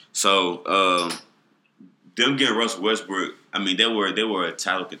 Exactly. So them getting Russell Westbrook, I mean, they were a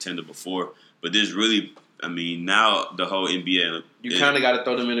title contender before, but this really, I mean, now the whole NBA. You kind of got to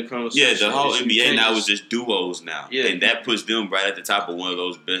throw them in the conversation. Yeah, the whole NBA now is just duos now. Yeah. And that puts them right at the top of one of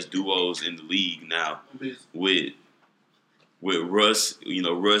those best duos in the league now with Russ,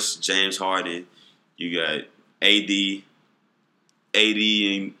 Russ, James Harden. You got AD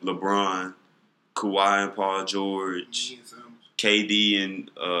and LeBron, Kawhi and Paul George, KD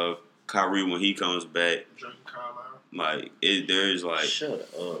and Kyrie when he comes back. Like there's like shut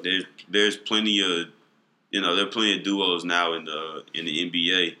up. There's plenty of there are plenty of duos now in the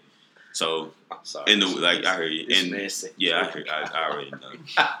NBA. So I'm sorry. I heard you. I already know.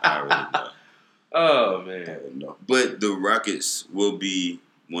 Oh man. But the Rockets will be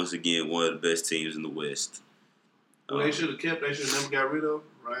once again one of the best teams in the West. They should have kept. They should have never got rid of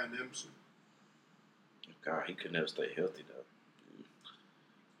Ryan Emerson. God, he could never stay healthy though.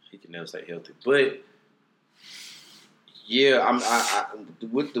 He could never stay healthy, but yeah, I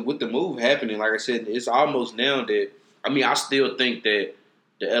with the move happening, like I said, it's almost now that I still think that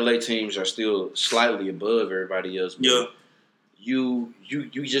the LA teams are still slightly above everybody else. But yeah. You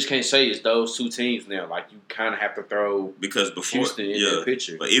just can't say it's those two teams now. Like you kind of have to throw because before Houston in that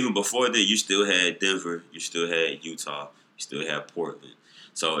picture. But even before that, you still had Denver, you still had Utah, you still had Portland.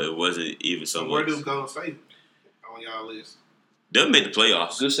 So it wasn't even so much. Where do Golden State on y'all list? They'll make the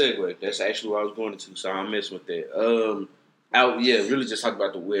playoffs. Good segue. That's actually what I was going to. So I'm messing with that. Really just talk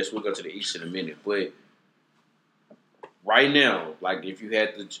about the West. We'll go to the East in a minute. But right now, like if you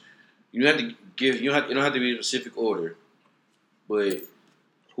had to, you don't have to be in a specific order. But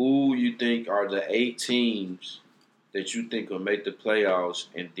who you think are the 8 teams that you think will make the playoffs,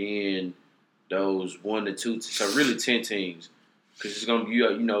 and then those 1 to 2, so really 10 teams, because it's gonna be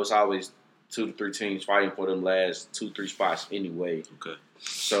it's always 2 to 3 teams fighting for them last 2-3 spots anyway. Okay.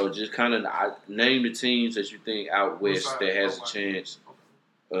 So just kind of name the teams that you think out west that has a chance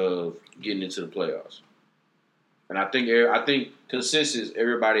of getting into the playoffs. And I think consensus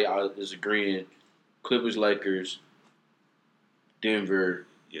everybody is agreeing: Clippers, Lakers, Denver,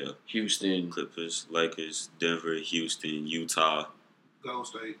 Houston, Clippers, Lakers, Denver, Houston, Utah, Golden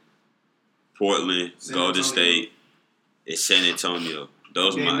State, Portland, Golden State, and San Antonio.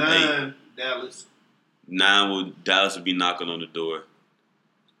 Those are my 9. Dallas. 9 Dallas would be knocking on the door.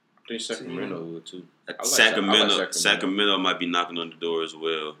 I think Sacramento would too. Sacramento might be knocking on the door as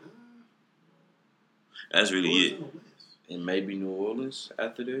well. That's really it. And maybe New Orleans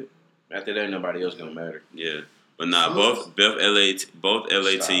after that. After that, nobody else gonna matter. Yeah. But both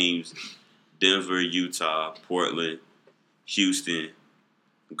LA teams, Denver, Utah, Portland, Houston,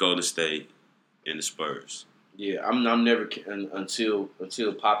 Golden State, and the Spurs. Yeah, I'm never until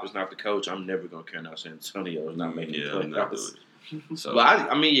Pop is not the coach. I'm never gonna count out San Antonio is not making the playoffs. So, but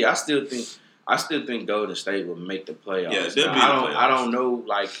I still think Golden State will make the playoffs. Yeah, they'll be the playoffs. I don't know.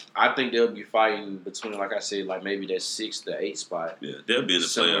 Like I think they'll be fighting between, like I said, like maybe that 6 to 8 spot. Yeah, they'll be in the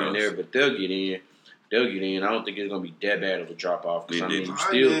somewhere playoffs. in there, but they'll get in. I don't think it's gonna be that bad of a drop off. Because like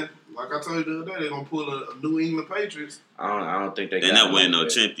I told you the other day, they're gonna pull a New England Patriots. I don't think they. They're not winning no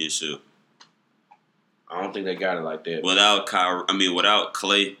championship. I don't think they got it like that. Without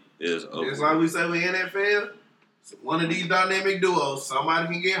Clay, is over. It's like we say with NFL. One of these dynamic duos,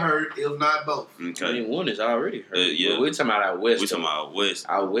 somebody can get hurt, if not both. Okay. I mean, one is already hurt. Yeah. But we're talking about out west. We're talking about out west.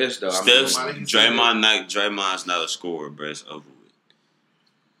 Out west, though. Draymond's not a scorer, bro. It's over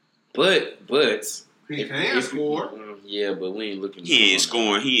with. But he can score. Yeah, but we ain't looking. He ain't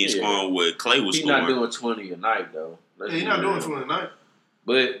scoring. He ain't scoring what Clay was scoring. He's not doing 20 a night though. He's not doing 20 a night.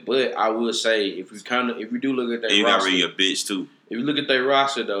 But I will say if we do look at that roster, roster, you got really a bitch too. If you look at their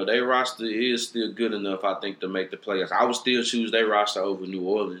roster though, their roster is still good enough, I think, to make the playoffs. I would still choose their roster over New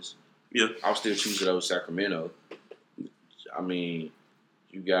Orleans. Yeah, I would still choose it over Sacramento. I mean,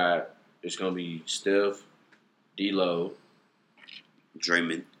 it's gonna be Steph, D'Lo,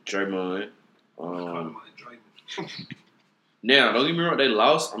 Draymond. Now, don't get me wrong, they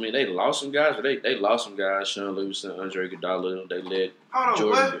lost some guys, but they lost some guys. Sean Livingston, Andre Iguodala, they let Jordan.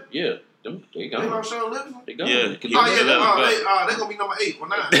 What? Yeah, They They gone. don't show Livingston. They gone. Yeah. They Yeah, Oh, let they're gonna be number 8 or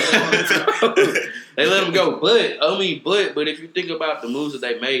 9. They let them go. But if you think about the moves that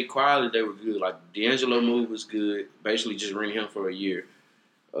they made, quietly they were good. Like D'Angelo move was good. Basically, just ring him for a year.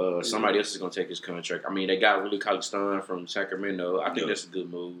 Somebody else is gonna take his contract. I mean, they got Willie Cauley-Stein from Sacramento. I think that's a good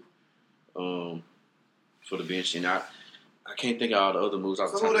move for the bench. And I can't think of all the other moves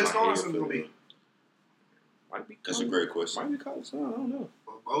off the So top who of they my head. starting gonna be? That's a great question. Might be Cauley-Stein. I don't know.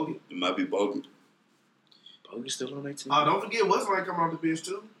 Bogut. It might be Bogut. Bogey's still on that team. Don't forget Westline coming off the bench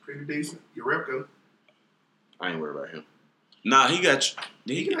too. Pretty decent. Urepko. I ain't worried about him. Nah, he got.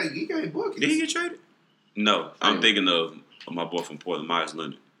 Did He got buckets. he get traded? No, I'm Damn. thinking of my boy from Portland, Myers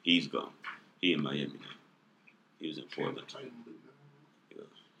Leonard. He's gone. He in Miami now. He was in Portland.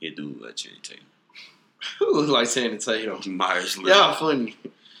 He a dude like Channing Tatum. Who was like Channing Tatum? Myers Leonard. Y'all funny.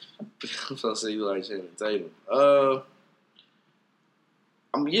 I'm supposed to say you like Channing Tatum.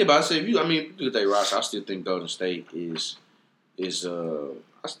 But I say if you look at that roster, I still think Golden State is.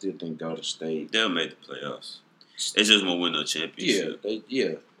 I still think Golden State. They'll make the playoffs. They just won't win no championship.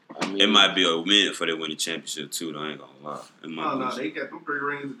 Yeah. I mean, It might be a win if they win the championship too. Though I ain't gonna lie. It might No, be. they got them 3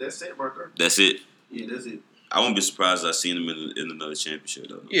 rings. That's it right there. That's it. Yeah, that's it. I won't be surprised if I seen them in another championship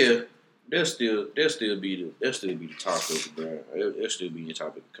though. Yeah, they'll still be the talk of the brand. They'll still be the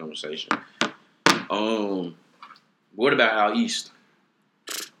topic of conversation. What about out east?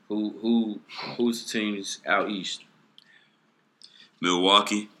 Who's the teams out east?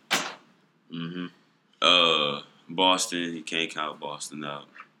 Milwaukee. Mm-hmm. Boston. You can't count Boston out.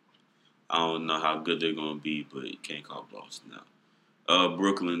 I don't know how good they're gonna be, but you can't count Boston out.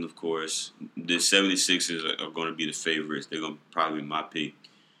 Brooklyn, of course. The 76ers are going to be the favorites. They're going to probably be my pick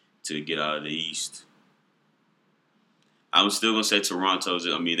to get out of the East. I'm still going to say Toronto.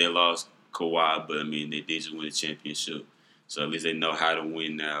 I mean, they lost Kawhi, but, I mean, they did just win the championship. So, at least they know how to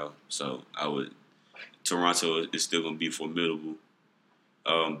win now. So, Toronto is still going to be formidable.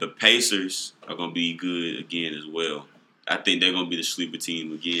 The Pacers are going to be good again as well. I think they're going to be the sleeper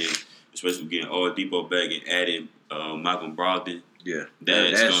team again, especially getting Oladipo back and adding Malcolm Brogdon. Yeah,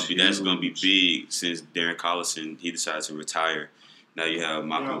 That's gonna be big since Darren Collison he decided to retire. Now you have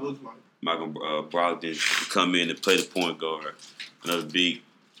Malcolm Brogdon come in and play the point guard. Another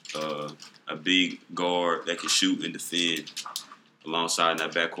a big guard that can shoot and defend. Alongside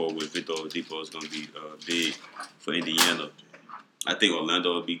that backcourt with Victor Oladipo is gonna be big for Indiana. I think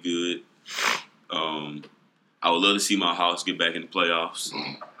Orlando will be good. I would love to see my Hawks get back in the playoffs.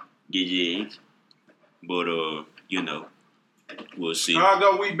 But we'll see.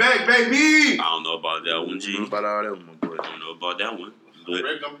 We back, baby. I don't know about that one, G. I don't know about all that one, my boy. I don't know about that one. But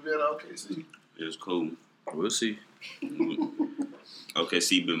Red gonna be at OKC. it's cool. We'll see.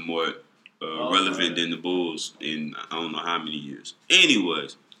 OKC been more relevant than the Bulls in I don't know how many years.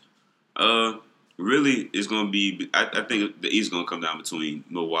 Anyways, really, it's gonna be. I think the East is gonna come down between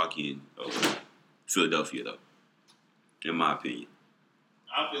Milwaukee and Philadelphia, though. In my opinion,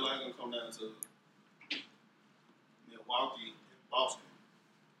 I feel like it's gonna come down to Milwaukee and Boston.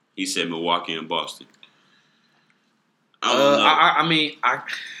 he said Milwaukee and Boston. I don't know.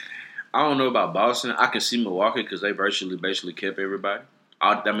 I don't know about Boston. I can see Milwaukee because they basically kept everybody.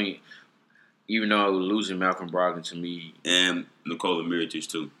 Even though losing Malcolm Brogdon to me, And Nikola Mirotic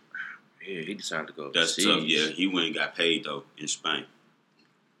too. yeah, he decided to go. That's overseas. tough. Yeah, he went and got paid though in Spain.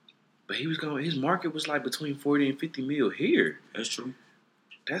 But he was going. His market was like between 40 and 50 mil here. That's true.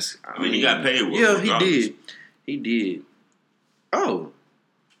 That's. I mean, he got paid. Yeah, regardless. he did. Oh,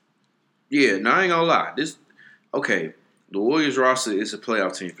 yeah. No, I ain't gonna lie. The Warriors roster is a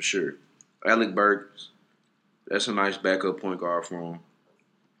playoff team for sure. Alec Burks, that's a nice backup point guard for him.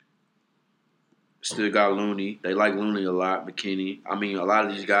 Still got Looney. They like Looney a lot. McKinney. I mean, a lot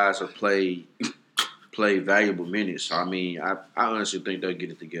of these guys have played valuable minutes. So, I mean, I honestly think they'll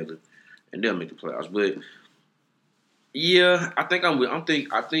get it together and they'll make the playoffs. But yeah, I think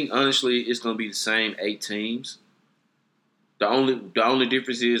honestly it's gonna be the same 8 teams. The only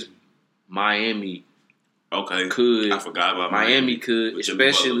difference is Miami Okay. could. I forgot about Miami could, with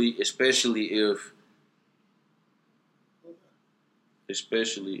Jimmy especially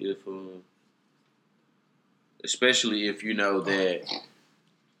if you know that,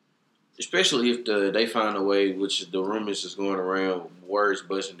 especially if they find a way, which the rumors is going around, words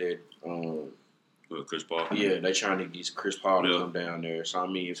buzzing that with Chris Paul. yeah, they trying to get Chris Paul to Yeah. come down there. So I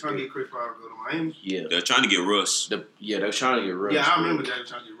mean, Trying to get Chris Paul to go to Miami. yeah, They're trying to get Russ. they're trying to get Russ. Yeah, I remember that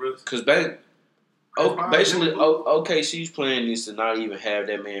trying to get Russ. Because Paul, basically, Jimmy Butler. OKC's plan is to not even have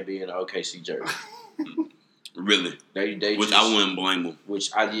that man be in an OKC jersey. Really. They Which just, I wouldn't blame them.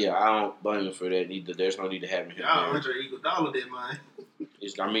 I don't blame him for that either. There's no need to have him here. Y'all Andre Iguodala did mine.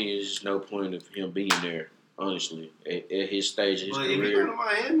 It's just no point of him being there. Honestly, at his stage of his But if he go career, to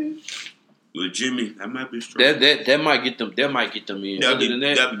Miami, With Jimmy, that might be strong. that might get them. That might get them in. Other than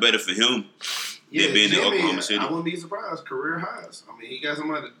that, that'd be better for him yeah, than being Jimmy, in Oklahoma City. I wouldn't be surprised. Career highs. I mean, he got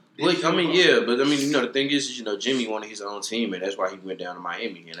somebody. Well, I mean, yeah, but I mean, you know, the thing is, you know, Jimmy wanted his own team, and that's why he went down to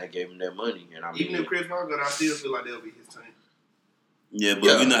Miami, and they gave him that money. And I mean, Even if Chris Paul got, I still feel like they'll be his team. Yeah,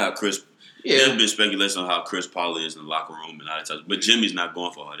 but we know how Chris. yeah, There's been speculation on how Chris Paul is in the locker room and all that stuff. But Jimmy's not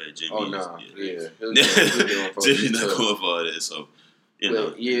going for all that. Jimmy. oh no, yeah, Jimmy's not going for all that. So, you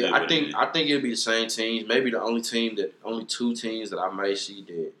know, yeah, I think it'll be the same teams. Maybe the only two teams that I may see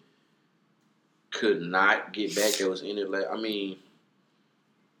that could not get back that was in it. I mean,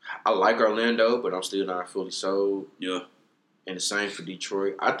 I like Orlando, but I'm still not fully sold. Yeah. And the same for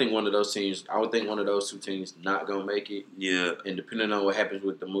Detroit. I would think one of those two teams not gonna make it. Yeah. And depending on what happens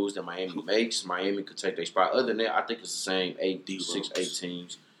with the moves that Miami makes, Miami could take their spot. Other than that, I think it's the same 8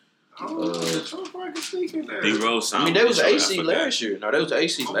 teams. Detroit probably can sneak in there. D-Rose. I mean, they was AC last year. No, they was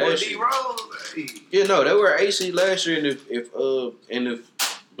AC last year. D-Rose, hey. Yeah, no, they were AC last year. And if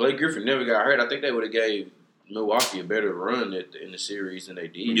Blake Griffin never got hurt, I think they would have gave Milwaukee a better run in the series than they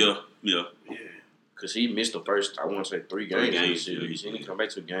did. Yeah. Because he missed the first, I want to say, 3 games in the series. He didn't come back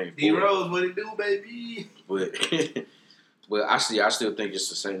to game 4. D-Rose, what he do, baby? But I still think it's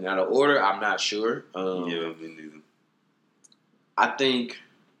the same. Now, the order, I'm not sure. Me neither.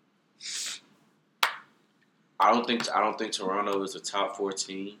 I don't think Toronto is a top 4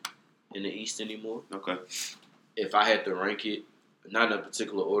 team in the East anymore. Okay. If I had to rank it, not in a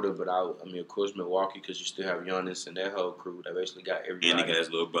particular order, but I mean, of course, Milwaukee, because you still have Giannis and that whole crew. They basically got everybody. And he got his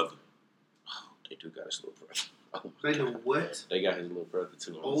little brother. They do got his little brother. Oh, They do what? they got his little brother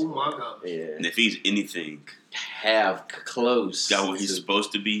too. Oh my God. Yeah. And if he's anything, Have close. got what he's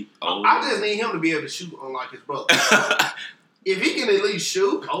supposed to be. Oh. I just need him to be able to shoot unlike his brother. If he can at least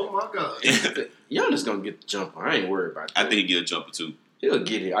shoot, oh my God. Giannis gonna get the jumper. I ain't worried about that. I think he get a jumper too. He'll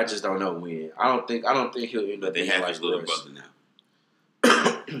get it. I just don't know when. I don't think he'll end But up they being have like his little Russ. brother now.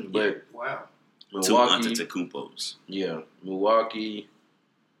 But Wow. Two Milwaukee, Antetokounmpos. yeah, Milwaukee.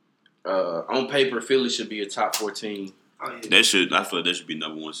 On paper, Philly should be a top 14. Oh, yeah. I feel like that should be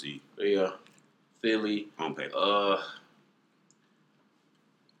number 1 seed Yeah, Philly. on paper.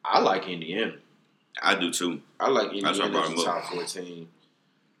 I like Indiana. I do too. I like That's why I Indiana brought as him a up. top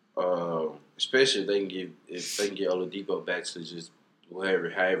 14. Especially if they can get Oladipo back to just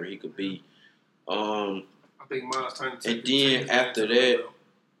however he could be. I think Miles Turner.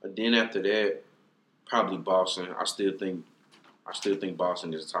 And then after that, probably Boston. I still think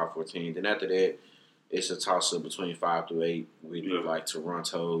Boston is a top 14. Then after that, it's a toss up between 5 through 8 with like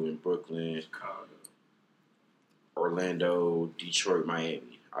Toronto and Brooklyn, Chicago. Orlando, Detroit,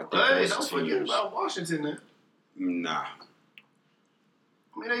 Miami. I think Hey, those don't forget teams. about Washington now. Nah.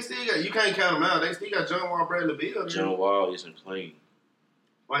 I mean, they still got, you can't count them out. They still got John Wall, Bradley Beal. John Wall isn't playing.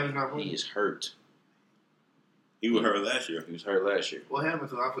 Why he's not He playing? is hurt. He was hurt last year. He was hurt last year. What happened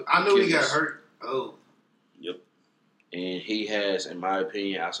to him? I knew he got Achilles. hurt. Oh. Yep. And he has, in my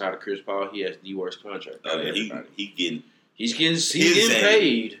opinion, outside of Chris Paul, he has the worst contract. Oh, out of yeah, everybody. he's He's his getting ass.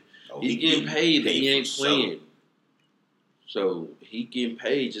 paid. Oh, He's getting paid, but he for ain't sure. playing. So he getting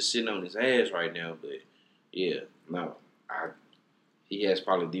paid just sitting on his ass right now. But yeah, no, he has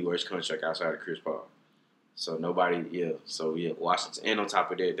probably the worst contract outside of Chris Paul. So nobody, yeah. So yeah, Washington, and on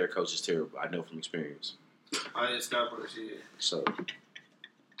top of that, their coach is terrible. I know from experience. I didn't Scott Brooks, yeah. So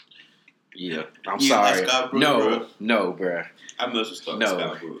yeah, I'm You like sorry. Scott Brooks, bro? No, bruh. I mess with Scott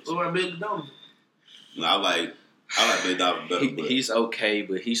Brooks. What about Billy Donovan? No, I like Billy Donovan better. but He's okay,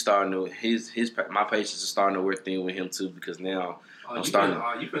 but he's starting to my patience is starting to wear thin with him too because now Oh, I'm you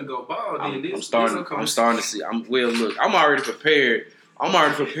starting. You can go ball. Then I'm starting to see. I'm already prepared. I'm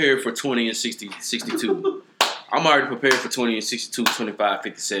already prepared for 20 and 62. I'm already prepared for 20 and 62, 25,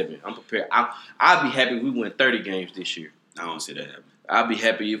 57. I'm prepared. I'd be happy if we win 30 games this year. I don't see that happen. I'd be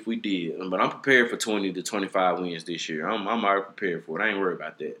happy if we did. But I'm prepared for 20 to 25 wins this year. I'm already prepared for it. I ain't worried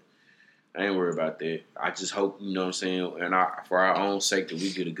about that. I just hope, you know what I'm saying, and for our own sake that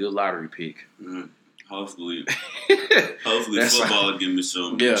we get a good lottery pick. Mm-hmm. Hopefully That's football give me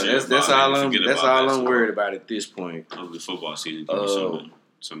some. Yeah, that's all I'm worried about. about at this point. Hopefully football season give me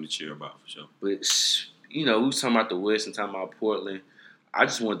something to cheer about for sure. But, you know, we was talking about the West and talking about Portland. I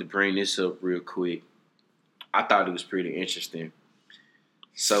just wanted to bring this up real quick. I thought it was pretty interesting.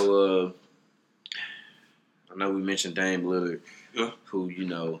 So, I know we mentioned Dame Lillard, who, you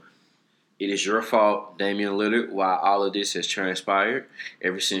know, it is your fault, Damian Lillard, why all of this has transpired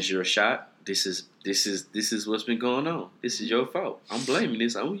ever since your shot. This is what's been going on. This is your fault. I'm blaming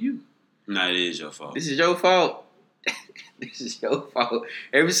this on you. Nah, it is your fault. This is your fault. This is your fault.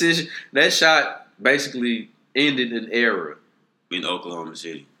 Ever since that shot basically ended an era. In Oklahoma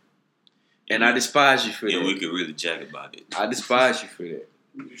City. And I despise you for that. And we could really jack about it. I despise you for that.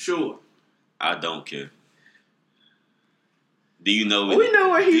 You sure? I don't care. Do you know? We know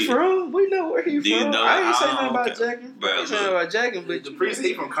where he's from. We know where he's Do you from. know- I ain't saying I nothing don't about care. jacking. Bro, I ain't saying look. about jacking, but The priest,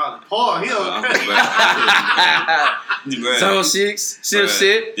 he from College Park. He don't Bruh, Zone 6, Sim bruh,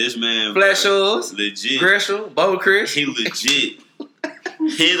 Sit, This man, Flash bruh, Shores, legit. Gresham, Bo Chris. He legit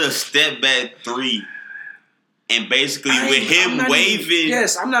hit a step back three, and basically with him waving,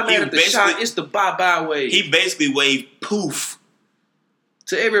 Yes, I'm not he mad at the shot. basically- It's the bye-bye wave. he basically waved poof,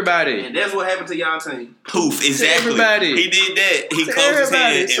 To everybody. And that's what happened to y'all team. poof. Exactly. everybody. He did that. He To closed his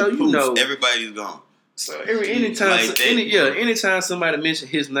everybody, hand so and you poof. know. Everybody's gone. So anytime, Like that. anytime somebody mention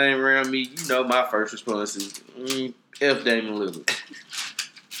his name around me, you know my first response is F Damian Lillard.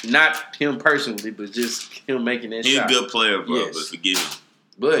 Not him personally, but just him making that He's shot. a good player, bro. Yes. But forget him.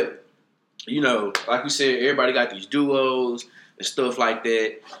 But you know, like we said, everybody got these duos and stuff like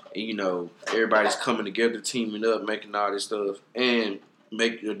that, and you know, everybody's coming together, teaming up, making all this stuff, and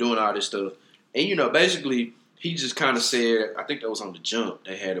doing all this stuff. And you know, basically, he just kind of said, I think that was on the jump.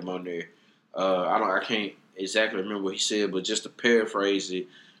 They had him on there. I can't exactly remember what he said, but just to paraphrase it,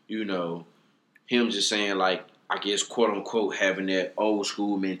 you know, him just saying like, I guess quote unquote having that old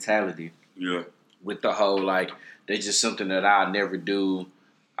school mentality Yeah. with the whole like, that's just something that I never do.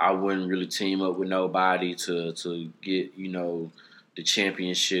 I wouldn't really team up with nobody to get, you know, the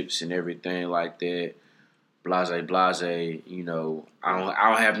championships and everything like that. Blase, you know, I don't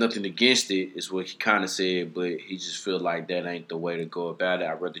have nothing against it, is what he kind of said, but he just feel like that ain't the way to go about it.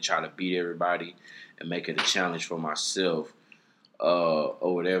 I'd rather try to beat everybody and make it a challenge for myself, or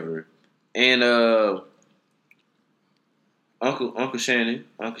whatever. And Uncle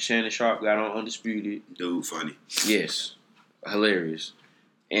Shannon Sharp got on Undisputed. Dude, funny. Yes, hilarious,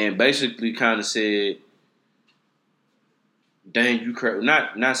 and basically kind of said, "Dang, you crazy."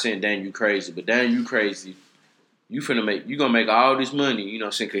 Not saying "Dang, you crazy," but "Dang, you crazy." You gonna make all this money, you know what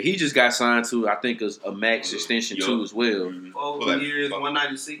I'm saying? Because he just got signed to, I think, a max extension too as well. 4 years,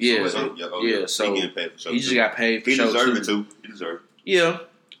 196. Yeah. Yeah, So he getting paid for sure, he just too. got paid for He show deserved too. it too. He deserved Yeah,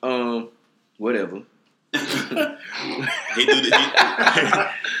 whatever. it.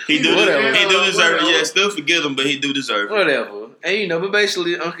 He do Whatever. deserve it. Yeah, still forget him, but he do deserve it. Whatever. And you know, but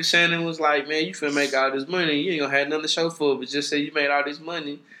basically Uncle Shannon was like, man, you finna make all this money. You ain't gonna have nothing to show for it, but just say you made all this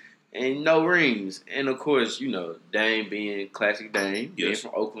money and no rings. And of course, you know, Dame being classic Dame, being Yes.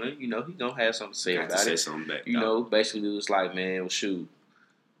 from Oakland, you know, he don't have something to say Got to about say it. something back. You dog. know, basically it was like, man, well, shoot,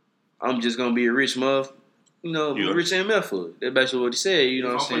 I'm just gonna be a rich muff, you know, Yeah. a rich MF for it. That's basically what he said, you know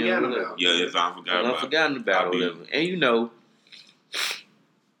what I'm saying? Forgetting Whatever. about. Yeah, if I forgot I'm about it. forgotten about I'll or be- whatever. And you know,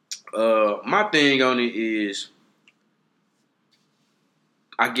 my thing on it is,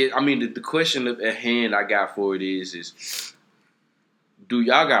 the question at hand I got for it is do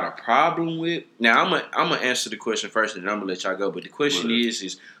y'all got a problem with? Now I'm gonna answer the question first, and then I'm gonna let y'all go. But the question Whatever.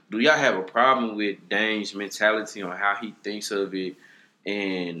 is do y'all have a problem with Dame's mentality on how he thinks of it,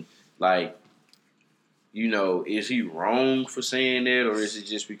 and like, you know, is he wrong for saying that, or is it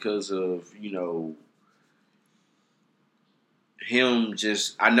just because of, you know, him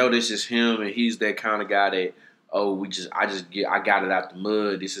just, I know this is him and he's that kind of guy that, oh, I got it out the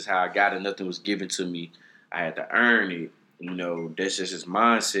mud. This is how I got it. Nothing was given to me. I had to earn it. You know, that's just his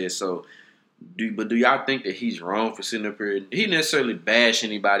mindset. So, do y'all think that he's wrong for sitting up here? He didn't necessarily bash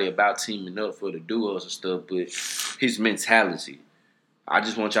anybody about teaming up for the duos and stuff, but his mentality. I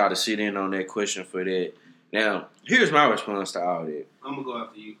just want y'all to sit in on that question for that. Now, here's my response to all that. I'm gonna go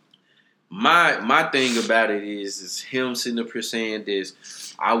after you. My thing about it is him sitting up here saying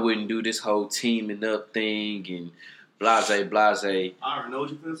this, I wouldn't do this whole teaming up thing and blase. I already know what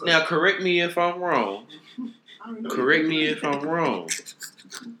you're gonna say. Now, correct me if I'm wrong. I already know what Correct you're me gonna if say. I'm wrong.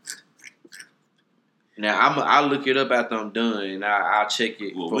 Now, I'll look it up after I'm done and I'll check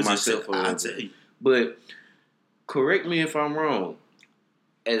it Well, for what's it myself. say? Or I'll whatever. tell you. But correct me if I'm wrong.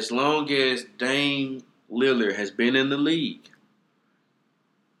 As long as Dame Lillard has been in the league,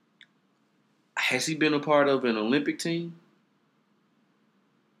 has he been a part of an Olympic team?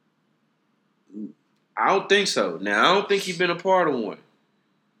 I don't think so. Now, I don't think he's been a part of one.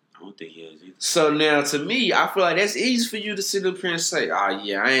 I don't think he has either. So now, to me, I feel like that's easy for you to sit up here and say, "Oh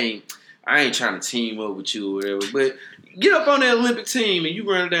yeah, I ain't trying to team up with you or whatever." But get up on that Olympic team and you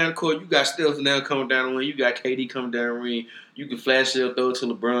run down the court. You got Steph now coming down the ring. You got KD coming down the ring. You can flash it up, throw it to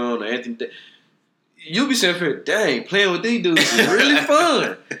LeBron or Anthony. you be saying, for dang, playing with these dudes is really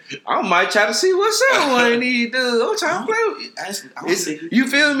fun. I might try to see what's up with one of these dudes. I'm trying to play with you.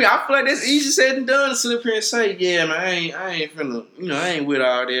 Feel me? I feel like that's easy said and done to sit up here and say, yeah, man, I ain't finna, I ain't with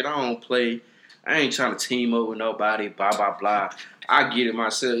all that. I don't play. I ain't trying to team up with nobody, blah, blah, blah. I get it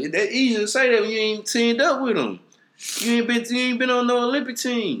myself. That's easy to say that when you ain't teamed up with them. You ain't been on no Olympic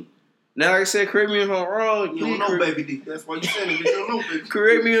team. Now, like I said, correct me if I'm wrong. You don't know Baby D. That's why you saying it. You don't know Baby D.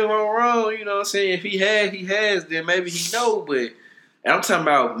 Correct me if I'm wrong. You know what I'm saying? If he has, then maybe he know. But and I'm talking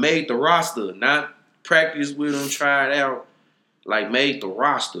about made the roster, not practice with him, try it out. Like made the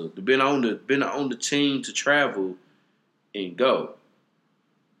roster, been on the team to travel and go.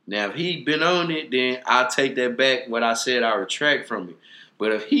 Now, if he been on it, then I'll take that back. What I said, I retract from it.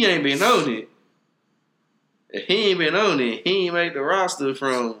 But if he ain't been on it, he ain't made the roster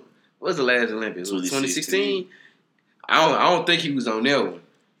from. What's the last Olympics? 2016? I don't think he was on that one.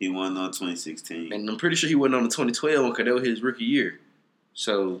 He won on 2016. And I'm pretty sure he wasn't on the 2012 one because that was his rookie year.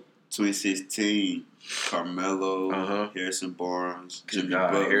 So 2016, Carmelo, Harrison Barnes, Jimmy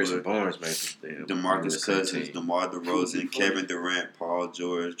Butler, Harrison Barnes, man. DeMarcus Cousins, DeMar DeRozan, Kevin Durant, Paul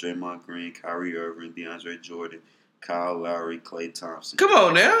George, Draymond Green, Kyrie Irving, DeAndre Jordan, Kyle Lowry, Klay Thompson. Come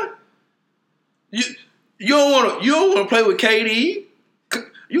on now. You don't want to play with KD?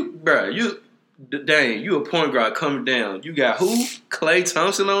 You a point guard coming down. You got who? Klay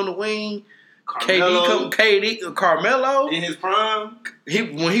Thompson on the wing. Carmelo. Carmelo In his prime.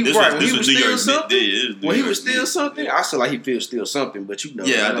 When he was still something. When he was still something, I feel like he feels still something. But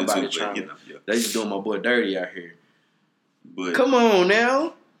yeah, nobody trying. They just doing my boy dirty out here. But come on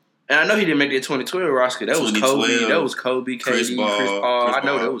now. And I know he didn't make that 2012 roster. That was Kobe. That was Kobe, KD, Chris Paul. I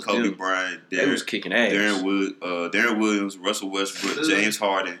know that was Kobe them. Bryant. They was kicking ass. Darren Williams, Russell Westbrook, James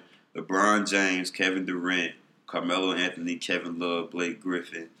Harden, LeBron James, Kevin Durant, Carmelo Anthony, Kevin Love, Blake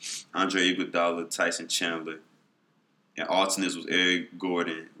Griffin, Andre Iguodala, Tyson Chandler, and alternates was Eric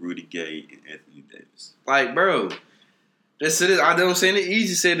Gordon, Rudy Gay, and Anthony Davis. Like, bro, I don't say it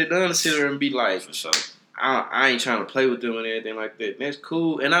easy said it done to sit there and be like, for sure. I ain't trying to play with them and everything like that. That's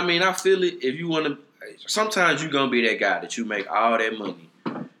cool. And I mean, I feel it. If you want to, sometimes you're gonna be that guy that you make all that money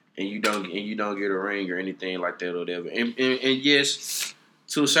and you don't get a ring or anything like that or whatever. And yes,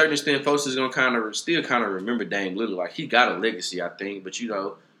 to a certain extent, folks is gonna still remember Dame Lillard. Like he got a legacy, I think. But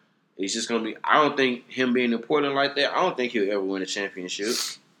it's just gonna be. I don't think him being important like that. I don't think he'll ever win a championship.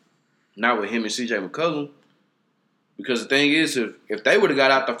 Not with him and CJ McCollum. Because the thing is, if they would have got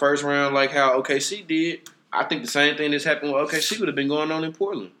out the first round like how OKC did, I think the same thing that's happened with OKC would have been going on in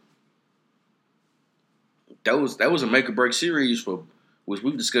Portland. That was a make or break series for, which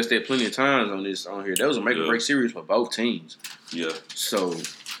we've discussed that plenty of times on here. That was a make or break series for both teams. Yeah. So,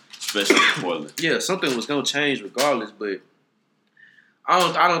 especially in Portland. Yeah, something was gonna change regardless, but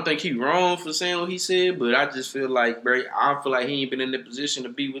I don't think he's wrong for saying what he said, but I just feel like, bro, he ain't been in the position to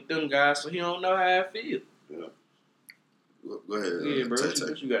be with them guys, so he don't know how I feel. Yeah. Go ahead. Yeah, bro.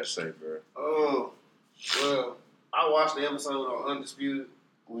 What you got to say, bro? Oh, well, I watched the episode on Undisputed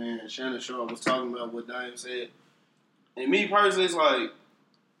when Shannon Sharp was talking about what Dame said. And me personally, it's like,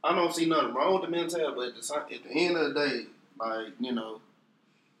 I don't see nothing wrong with the mentality, but at the end of the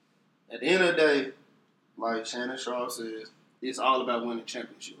day, like Shannon Sharp says, it's all about winning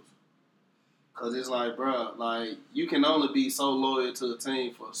championships. Because it's like, bro, like, you can only be so loyal to a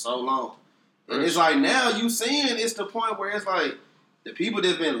team for so long. And it's like now you seeing it's the point where it's like the people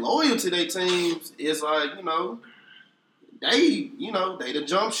that's been loyal to their teams, it's like, they done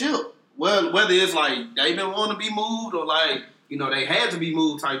jump ship. Well, whether it's like they been wanting to be moved or like, they had to be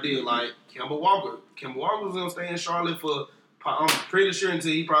moved type deal, like Kemba Walker. Kemba Walker was going to stay in Charlotte for, I'm pretty sure,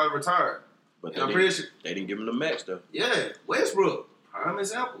 until he probably retired. But they didn't give him the max, though. Yeah, Westbrook, prime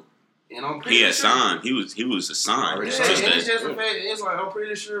example. And I'm pretty he had signed. He was assigned. Yeah, and it's just the fact. It's like, I'm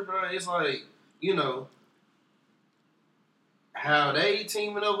pretty sure, bro. It's like, how they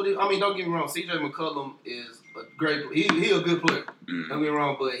teaming up with it. I mean, don't get me wrong. CJ McCollum is a great. He a good player. Mm-hmm. Don't get me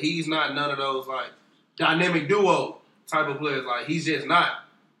wrong, but he's not none of those like dynamic duo type of players. Like he's just not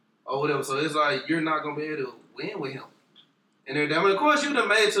or whatever. So it's like you're not gonna be able to win with him. And then, of course, you done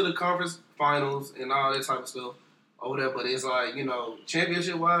made it to the conference finals and all that type of stuff or whatever. But it's like,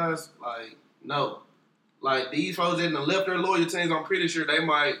 championship wise, like no. Like, these folks that done left their loyal teams, I'm pretty sure they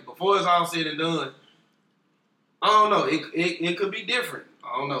might, before it's all said and done, I don't know. It could be different.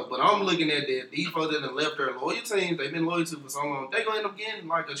 I don't know. But I'm looking at that. These folks that done left their loyal teams, they've been loyal to for so long, they're going to end up getting,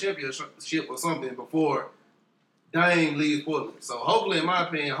 like, a championship or something before Dame leaves Portland. So, hopefully, in my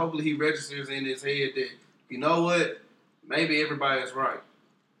opinion, he registers in his head that, you know what, maybe everybody's right.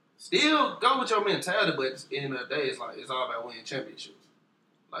 Still go with your mentality, but at the end of the day, it's all about winning championships.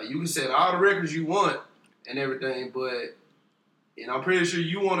 Like, you can set all the records you want and everything, but, and I'm pretty sure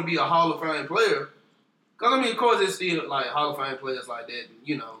you want to be a Hall of Fame player. Because, I mean, of course, it's still, like, Hall of Fame players like that,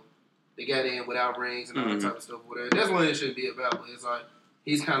 you know, they got in without rings and all that type of stuff. Whatever. That's what it should be about, but it's like,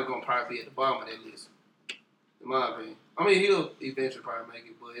 he's kind of going to probably be at the bottom of that list, in my opinion. I mean, he'll eventually probably make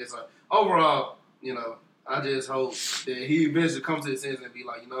it, but it's like, overall, you know, I just hope that he eventually comes to the sense and be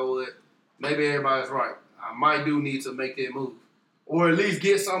like, you know what, maybe everybody's right. I might do need to make that move. Or at least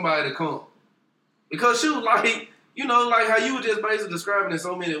get somebody to come. Because, shoot, like, you know, like how you were just basically describing in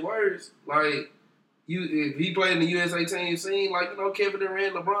so many words, like, if he played in the USA team scene, like, you know, Kevin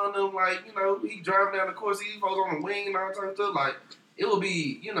Durant, LeBron, them, like, you know, he driving down the course, he goes on the wing and all that type of stuff, like, it would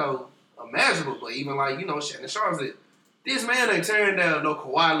be, you know, imaginable. But even like, you know, Shannon Sharp said, this man ain't tearing down no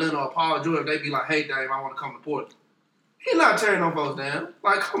Kawhi Leonard or Paul George. They be like, hey, Dame, I want to come to Portland. He not tearing no folks down.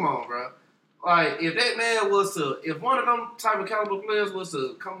 Like, come on, bro. Like, if that man was to, if one of them type of caliber players was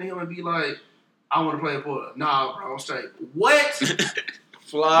to come to him and be like, I want to play in Portland. Nah, bro, I'm straight. What?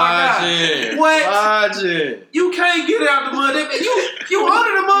 Flogging. What? Flogging. You can't get out the mud. You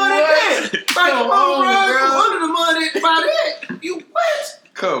under the mud at that. Like, come on, bro. You under the mud by that. You what?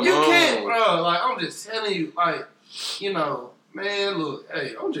 Come you on. You can't, bro. Like, I'm just telling you, like, you know, man, look,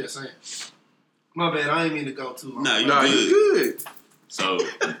 hey, I'm just saying. My bad, I ain't mean to go too long. No, you good. So,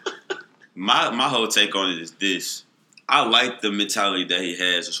 my whole take on it is this. I like the mentality that he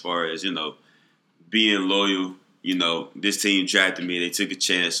has as far as, you know, being loyal. You know, this team drafted me. They took a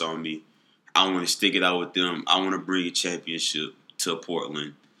chance on me. I want to stick it out with them. I want to bring a championship to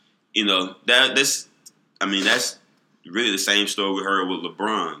Portland. You know, that's really the same story we heard with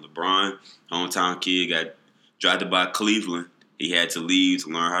LeBron. LeBron, hometown kid, got drafted by Cleveland. He had to leave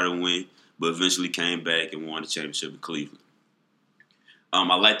to learn how to win, but eventually came back and won the championship in Cleveland.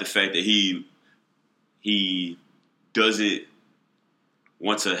 I like the fact that he doesn't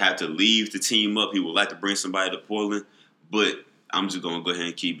want to have to leave the team up. He would like to bring somebody to Portland, but I'm just going to go ahead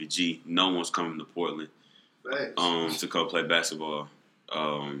and keep it G. No one's coming to Portland to come play basketball.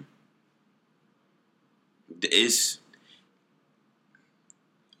 It's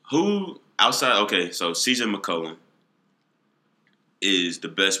who outside. Okay, so CJ McCollum is the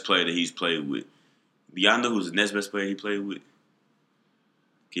best player that he's played with. Do y'all know who's the next best player he played with?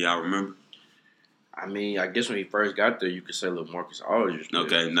 Can y'all remember? I mean, I guess when he first got there, you could say LaMarcus Aldridge.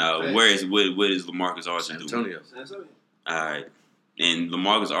 Okay, now where is LaMarcus Aldridge San doing? Antonio. All right, and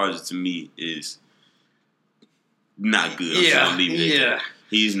LaMarcus Aldridge to me is not good. I'm leave it at that.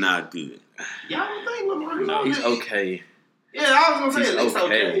 He's not good. Y'all don't think LaMarcus Aldridge? He's okay. Yeah, I was gonna say at least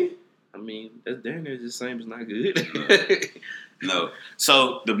okay. I mean, that's damn near the same as not good. No.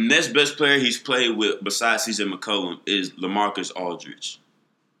 So the next best player he's played with besides CJ McCollum is LaMarcus Aldridge.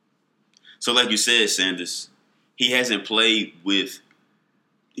 So like you said, Sanders, he hasn't played with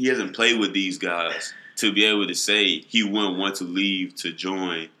these guys to be able to say he wouldn't want to leave to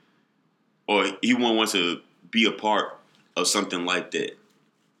join, or he wouldn't want to be a part of something like that.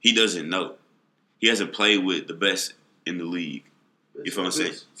 He doesn't know. He hasn't played with the best in the league. You feel what I'm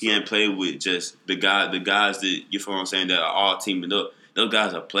saying? He ain't played with just the guys that, you feel what I'm saying, that are all teaming up. Those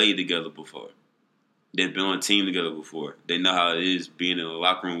guys have played together before. They've been on a team together before. They know how it is being in the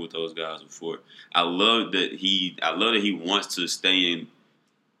locker room with those guys before. I love that he wants to stay in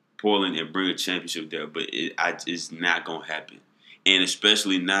Portland and bring a championship there, but it's not gonna happen. And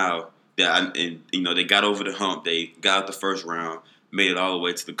especially now that they got over the hump, they got out the first round, made it all the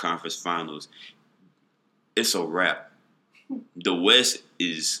way to the conference finals. It's a wrap. The West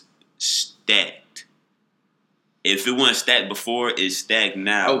is stacked. If it wasn't stacked before, it's stacked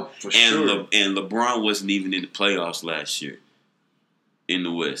now. Oh, for sure. And LeBron wasn't even in the playoffs last year in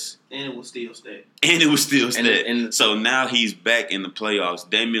the West. And it was still stacked. And so now he's back in the playoffs.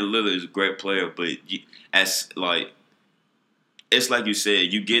 Damian Lillard is a great player, but it's like you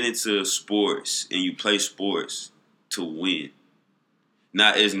said, you get into sports and you play sports to win.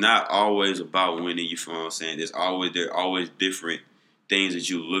 Now, it's not always about winning, you feel what I'm saying? There are always different things that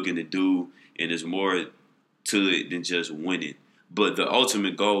you're looking to do, and there's more to it than just winning. But the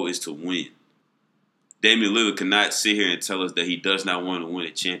ultimate goal is to win. Damian Lillard cannot sit here and tell us that he does not want to win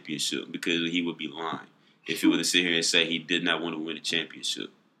a championship, because he would be lying if he were to sit here and say he did not want to win a championship.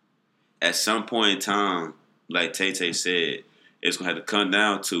 At some point in time, like Tay said, it's going to have to come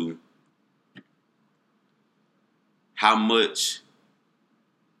down to how much,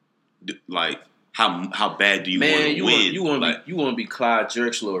 like, how bad do you want to win? You want to be Clyde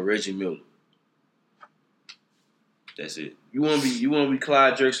Drexler or Reggie Miller. That's it. You want to be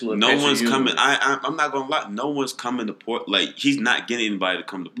Clyde Drexler? No one's coming. I'm not gonna lie. No one's coming to Portland. Like he's not getting anybody to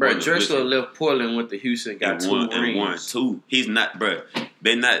come to Bro, Portland. Drexler left Portland, went to Houston, got two rings. He's not, bro.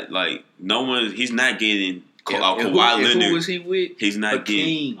 They're not like no one. He's not getting Kawhi Leonard. Who was he with? He's not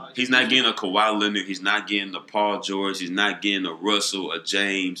Hakeem. getting. He's not getting a Kawhi Leonard. He's not getting a Paul George. He's not getting a Russell, a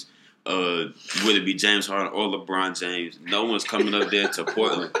James. Would it be James Harden or LeBron James? No one's coming up there to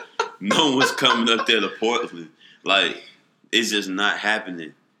Portland. No one's coming up there to Portland. Like. It's just not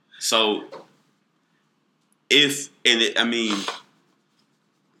happening. So, I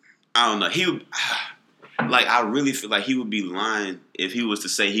don't know. I really feel like he would be lying if he was to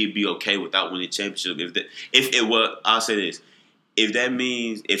say he'd be okay without winning a championship. I'll say this: if that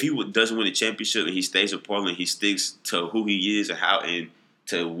means if he doesn't win a championship and he stays in Portland, he sticks to who he is and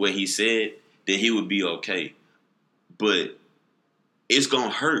to what he said, then he would be okay. But it's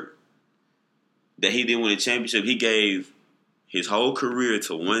gonna hurt that he didn't win a championship. He gave his whole career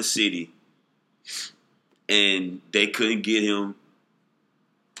to one city, and they couldn't get him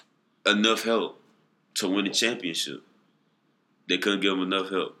enough help to win a championship. They couldn't give him enough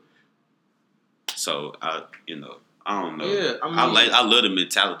help. So I don't know. Yeah, I love the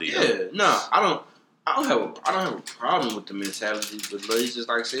mentality. Yeah, I don't have a problem with the mentality, but it's just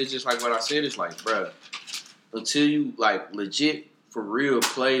like I said, it's just like what I said. It's like, bro, until you like legit for real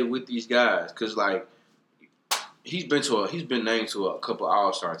play with these guys, because like. He's been named to a couple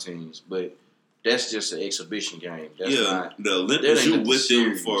All-Star teams, but that's just an exhibition game. That's not, the Olympics you with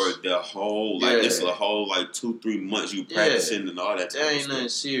them for the whole it's a whole 2-3 months you practicing and all that. That ain't nothing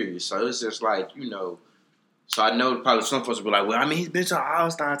serious. So it's just like So I know probably some folks will be like, well, I mean, he's been to an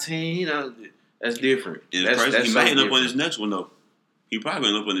All-Star team. That's different. That's he might end up on his next one though. He probably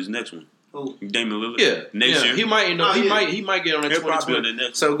end up on his next one. Who? Damian Lillard. Yeah, next year he might end up. He might get on that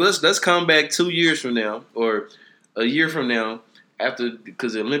 2020. So let's come back 2 years from now or. A year from now,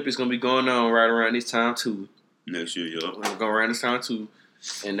 because the Olympics gonna be going on right around this time too. Next year, yeah. Going around this time too,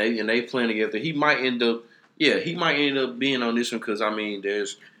 and they playing together. He might end up being on this one because I mean,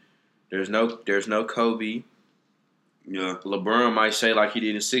 there's no Kobe. Yeah. LeBron might say like he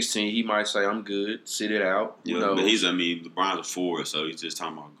did in 2016. He might say I'm good, sit it out. Yeah, but LeBron's a 4, so he's just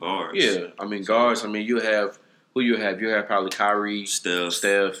talking about guards. Yeah, I mean guards. I mean you have you have probably Kyrie,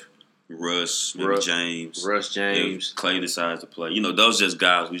 Steph. Russ James. If Clay decides to play. Those just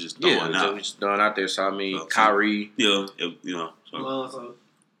guys we just throwing out. We just throwing out there. So, I mean, Kyrie. Yeah, So.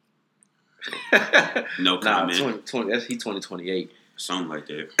 No comment. 20, he 2028. Something like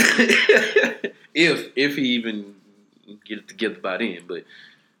that. if he even get it together by then. But,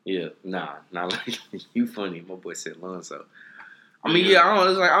 yeah, not like you funny. My boy said Lonzo. I mean,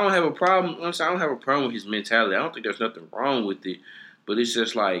 I don't have a problem. I don't have a problem with his mentality. I don't think there's nothing wrong with it. But it's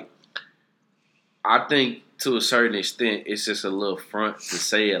just like, I think to a certain extent, it's just a little front to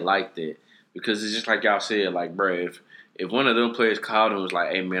say it like that. Because it's just like y'all said, like, bro, if one of them players called and was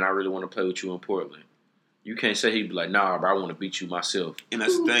like, hey, man, I really want to play with you in Portland, you can't say he'd be like, nah, bro, I want to beat you myself. And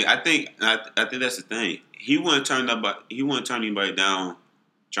that's the thing. I think that's the thing. He wouldn't turn anybody down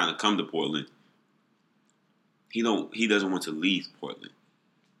trying to come to Portland. He doesn't want to leave Portland.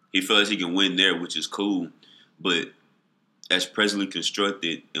 He feels he can win there, which is cool. But as presently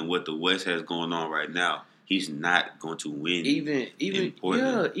constructed and what the West has going on right now, he's not going to win. Even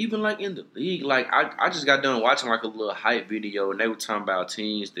even like in the league. Like I just got done watching like a little hype video and they were talking about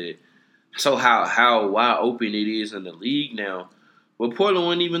teams that how wide open it is in the league now. But Portland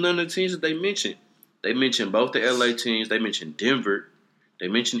wasn't even none of the teams that they mentioned. They mentioned both the LA teams, they mentioned Denver, they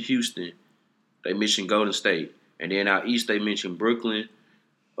mentioned Houston, they mentioned Golden State. And then out east they mentioned Brooklyn,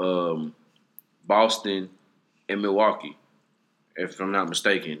 Boston, and Milwaukee. If I'm not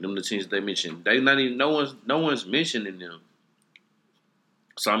mistaken, them the teams they mentioned. They not even no one's mentioning them.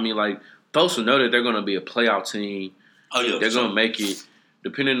 So I mean, like folks will know that they're going to be a playoff team. Oh yeah, they're going to make it.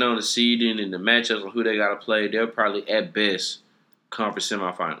 Depending on the seeding and the matchups and who they got to play, they're probably at best conference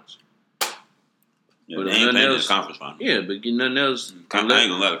semifinals. Yeah, but they ain't playing the conference finals. Yeah, but nothing else. I ain't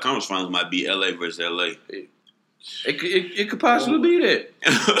gonna lie. The conference finals might be LA versus LA. It could possibly be that.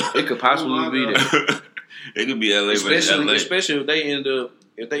 It could possibly be that. It could be LA versus LA. Especially if they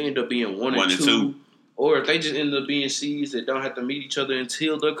end up being one and two. Or if they just end up being seeds that don't have to meet each other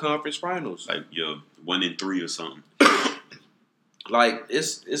until the conference finals. Like 1 and 3 or something. Like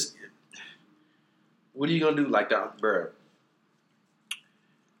it's what are you gonna do like that, bro?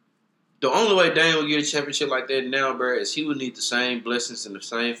 The only way Dame will get a championship like that now, bro, is he would need the same blessings and the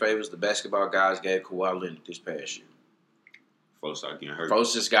same favors the basketball guys gave Kawhi Leonard this past year. Folks start getting hurt.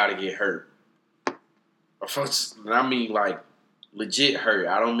 Folks just gotta get hurt. Folks, I mean like legit hurt.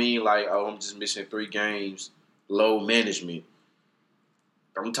 I don't mean like, oh, I'm just missing 3 games load management.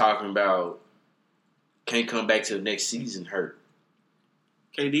 I'm talking about can't come back to the next season hurt.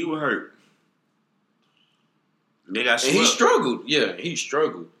 KD was hurt. They got And swept. he struggled. Yeah, he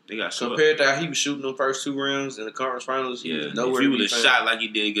struggled. They got swept. Compared to how he was shooting them first 2 rounds in the conference finals, he was nowhere if he to would be have shot like he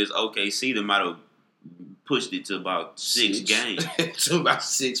did against OKC, they might have pushed it to about 6 games. To about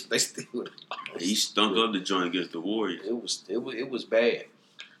 6, but they still would have. He stunk up the joint against the Warriors. It was bad.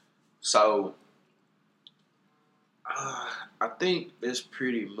 So I think that's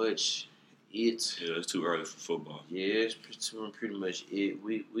pretty much it. Yeah, it's too early for football. Yeah, it's pretty much it.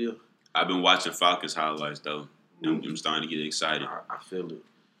 We'll. I've been watching Falcons highlights though. I'm starting to get excited. I feel it.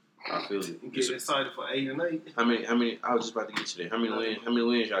 I feel it. Get excited for 8 and 8. How many? I was just about to get to that. How many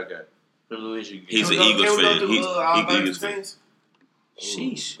wins y'all got? How many wins you get? He's an Can we Eagles go fan. through, He's our Eagles fan. teams?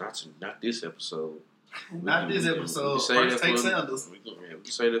 Sheesh. Not this episode. Not this episode. say First that take for- Sanders. We can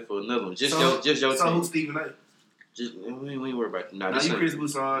say that for another one. Just So- your So team. who's Stephen A? Just we ain't worry about it. Nah, Now this you ain't- Chris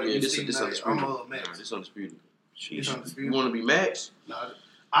Broussard. Yeah, you this Stephen A. undisputed. I'm Nah, Max. this undisputed. It's You undisputed. want to be Max? Nah,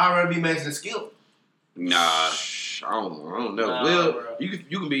 I'd rather be Max than Skip. Nah, I don't know. Nah, Well, bro. you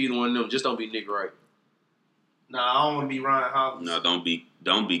can be either one of them. Just don't be Nick Wright. Nah, I don't want to be Ryan Hollins. no, don't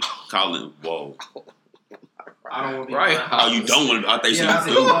be calling. Whoa. I don't want to be Ryan Ryan Oh, Hollins. you don't want to? I think Yeah, I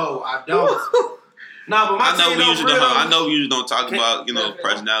you said do. no, I don't. Nah, but my I know team we don't usually real- don't. I know we usually don't talk Can't- about can't-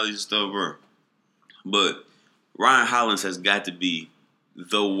 personalities and stuff, bro. But Ryan Hollins has got to be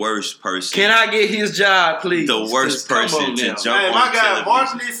the worst person. Can I get his job, please? The worst 'Cause come person on to now. jump Hey, on my guy, television.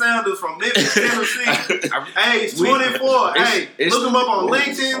 Marshall Lee Sanders from Memphis, Tennessee. Hey, he's 24. Hey, it's- look him up on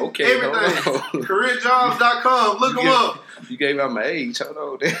LinkedIn. Okay, everything. hold on. CareerJobs.com. Look him Yeah. up. You gave out my age. Hold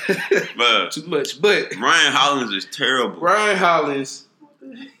on. But Too much. But Ryan Hollins is terrible. Ryan Hollins.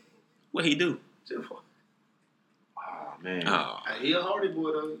 What he do? Oh man. Oh, Hey, he a hardy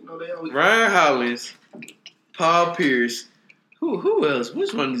boy though. You know they always. Ryan Hollins, Paul Pierce. Who else?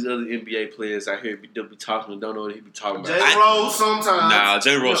 Which one of these other NBA players out here be talking and don't know what he be talking about? J. Rose sometimes. nah,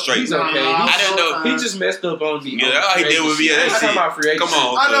 J. Rose straight. He's okay. Nah, I didn't know. He just messed up on the. Yeah, on all he free did was agency. be I'm that talking shit. about free agency. Come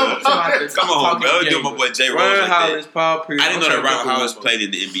on, I know. cuz. Talking Come on, talking bro. game. Do my boy J. Rose Ryan like Hollins, that. Paul Pierce. I didn't know that I'm Ryan trying to Hollins think played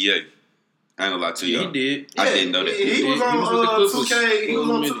in the NBA. I ain't gonna lie to Yeah, you. he did. I didn't know that. He was He on was with the Clippers 2K. He was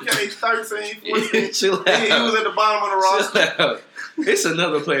on for a minute. 2K 13, 14. Chill out. He was at the bottom of the roster. Chill out. It's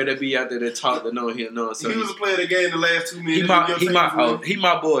another player that be out there that talk that know him. No, so He was a player that game the last 2 minutes. he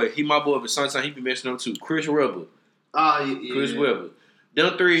my boy. But sometimes he be messing up too. Chris Webber. Yeah. Chris Webber.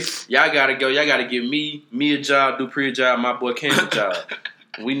 Them 3, y'all gotta go. Y'all gotta give me a job, Dupree a job, my boy Cam a job.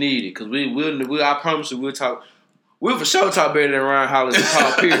 We need it because we I promise you we'll talk. We'll for sure talk better than Ryan Hollins and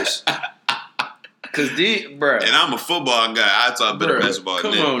Paul Pierce. Cause bruh. And I'm a football guy. I talk better Bruh, basketball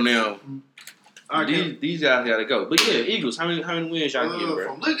come than that. on now. All right, These guys gotta go. But yeah, Eagles. How many wins y'all get, bro?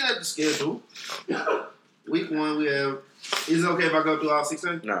 from looking at the schedule, week 1 we have. Is it okay if I go through all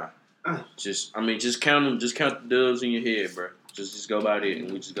 16? Nah. Just count them. Just count the dubs in your head, bro. Just go by that,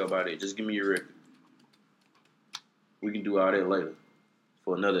 and we just go by that. Just give me your record. We can do all that later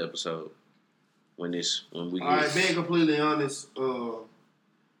for another episode. When we All get. right, being completely honest,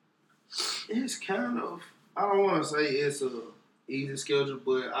 it's kind of. I don't want to say it's a easy schedule,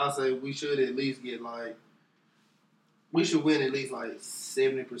 but I'll say we should at least get we should win at least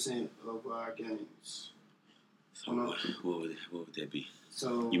 70% of our games. So what would that be?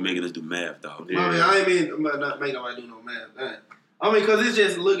 So You making us do math, dog. Yeah. I mean, I ain't mean not make nobody do no math. Dang. I mean, because it's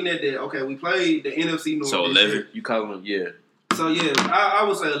just looking at that. Okay, we played the NFC North. So this 11? year. You call them, yeah. So yeah, I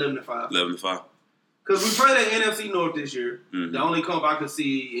would say 11-5. 11-5. Because we played the NFC North this year. Mhm. The only comp I could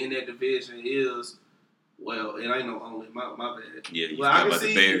see in that division is, well, it ain't no only. My bad. Yeah, you Well, I forgot can about see.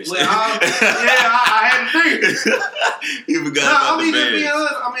 the Bears. Well, I had to think. You forgot No, about I mean, the to be Bears.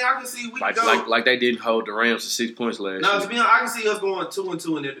 honest, I can see we can go. Like they didn't hold the Rams to 6 points last No, year. to be honest, I can see us going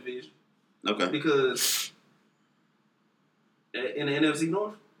 2-2 in that division Okay. because in the NFC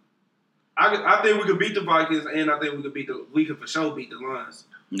North, I think we could beat the Vikings, and I think we could for sure beat the Lions.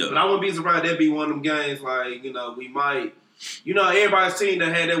 But No. I wouldn't be surprised that'd be one of them games we might. Everybody's team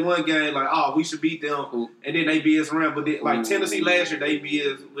that had that one game we should beat them, Who- and then they beat us around. But Who- Tennessee last year, they beat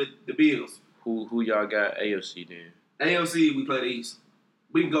us with the Bills. Who y'all got AFC then? AFC, we play the East.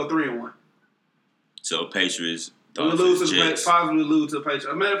 We can go 3-1. So Patriots, We lose to Dolphins, the Jets. possibly lose to the Patriots.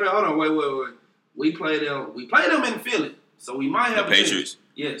 As a matter of fact, hold on, wait. We play them in Philly, so we might The have a chance. Patriots.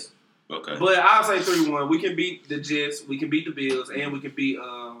 Yes, Okay. but I'll say 3-1. We can beat the Jets, we can beat the Bills, and we can beat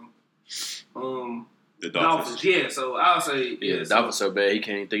The Dolphins. Dolphins. Yeah, so I'll say Yeah, the so- Dolphins so bad he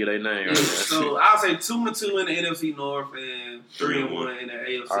can't even think of their name. Yeah, Right now. so I'll say 2-2 in the NFC North and 3-1 in the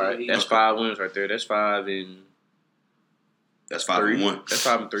AFC. All right, that's 5 wins right there. That's 5 and That's 3. 5-1. That's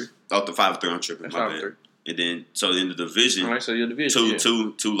 5 and 3. Oh, the 5-3. I'm tripping. That's My 5 bad. and 3. and then so in the division, All right, so your division.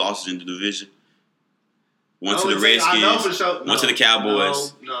 two losses in the division. One to Only the thing I know for Redskins, sure- one to the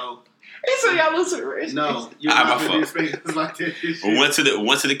Cowboys. No. He said y'all lose to the Redskins. No. You're My not fault. going to be expecting like that this year.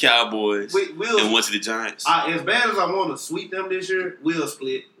 One to the Cowboys, We'll, and one to the Giants. as bad as I want to sweep them this year, we'll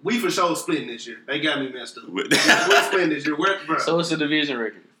split. We for sure splitting this year. They got me messed up. We're splitting this year. Bro. So what's the division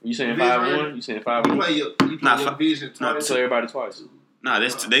record? You saying Division 5-1? record? You saying You 5-1? play your division Nah, twice. So everybody twice. Nah,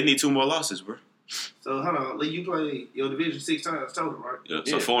 they need 2 more losses, bro. So hold on, you play your division 6 times total, right? Yeah,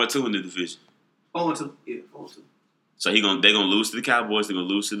 so Yeah. 4-2 in the division. 4-2. Yeah, 4-2. So they gonna lose to the Cowboys. They're gonna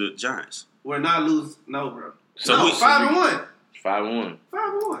lose to the Giants. We're not losing. No, bro. So No, who- 5-1. 5-1.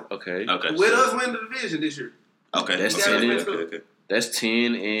 5-1. Okay. Okay. With us winning the division this year. Okay. That's okay, 10. okay. That's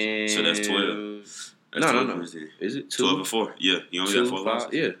 10 and... So that's 12. That's No. 12 wins then. Is it 2? 12-4. Yeah, you only 2, got 4 losses.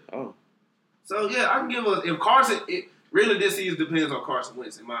 5? Yeah. Oh. So yeah, I can give us if Carson. It really this season depends on Carson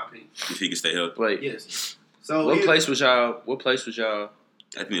Wentz, in my opinion. If he can stay healthy, Wait. Yes. So What place was y'all?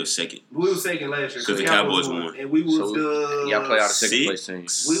 I think it was second. we were second last year 'Cause the Cowboys won. and we was So the Y'all play out of second place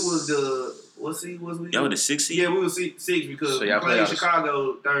Six. team. We was the what seed was we? Y'all were the 6th seed. Yeah, we was six because So we y'all play played out of-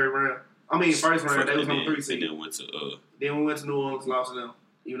 Chicago third round. I mean first round. They was on the 3 and seed. then went to Then we went to New Orleans, lost to them.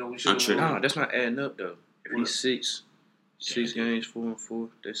 Even though we should Untrue. have No, won. that's not adding up though. If What? he's 6 games, 4-4.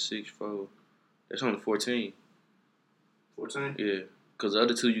 That's 6-4. That's only 14. 14. Yeah, because the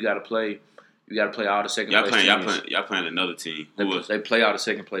other 2 you got to play. You got to play all the second y'all place playing teams. y'all playing another team. They, Who else? they play all the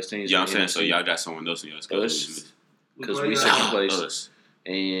second place teams. Yeah, I'm in the saying so. NFC. Y'all got someone else in your schedule. Us. Because played we us. second place. Us.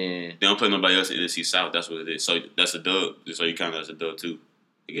 And They don't play nobody else in the NFC South. That's what it is. So that's a dub. So you count that as a dub too.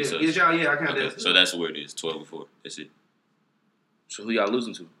 Yeah, Against us. yes, y'all. Yeah, I count Okay, that. so that's where it is. 12-4. That's it. so who y'all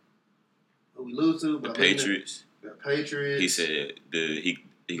losing to? Who we lose to The but Patriots. The Patriots. He said he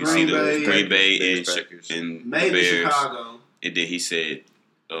can Green see the Bay. Green Bay Bears, and Packers. the maybe Bears. Chicago. And then he said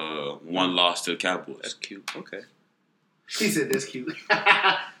 1 loss to the Cowboys. That's cute. Okay. He said that's cute.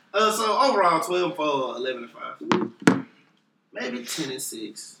 So overall, 12-4, 11-5. Maybe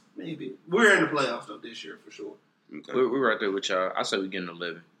 10-6. Maybe we're in the playoffs though this year for sure. Okay. We're right there with y'all. I say we're getting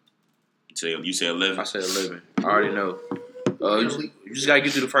 11. So you say 11. I say 11. I already know. You just got to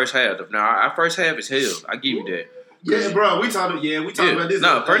get through the first half. Now, our first half is hell. I give you that. Yeah, bro. We talked about this.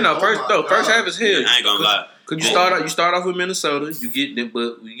 No, first half is hell. I ain't gonna lie. Cause you start off with Minnesota, you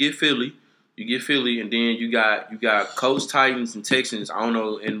get Philly, and then you got Colts, Titans, and Texans. I don't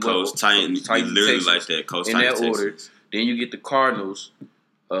know Colts, Titans, literally Texans, like that. Colts, in Titans, that order. Texans. Then you get the Cardinals.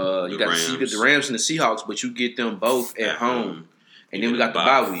 You get the Rams and the Seahawks, but you get them both at home. And then we got the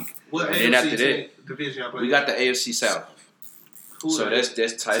bye week. What And then AFC after that, division y'all play? we got the AFC South. Who So that?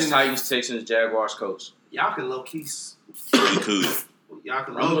 that's Titans, Texans, Jaguars, Colts. Y'all can low key. We could. Y'all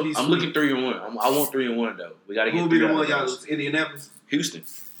can low key. I'm looking 3-1. I want 3-1 though. We got to Who get will be 3 the out one of y'all those. lose? Indianapolis. Houston.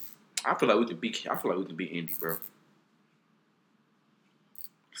 I feel like we can beat Indy, bro.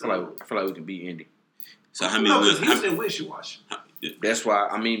 I feel like we can beat Indy. So how many No, wins? because Houston wishy-washy. That's why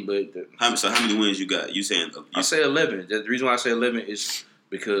how many wins you got? You saying? I say 11. The reason why I say 11 is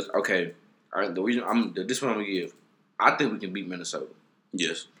because okay, all right. The reason this one I'm gonna give. I think we can beat Minnesota.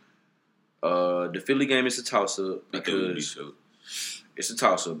 Yes. The Philly game is a toss up I think we beat because Philly. it's a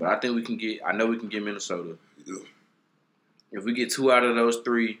toss up, but I think we can get. I know we can get Minnesota. Yeah. If we get 2 out of those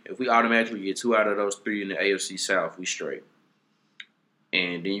 3, if we automatically get 2 out of those 3 in the AFC South, we straight.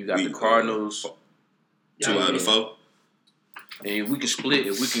 And then you got the Cardinals. 2 out of 4. And we can split.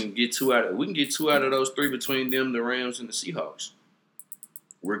 If we can get 2 out of those 3 between them, the Rams, and the Seahawks,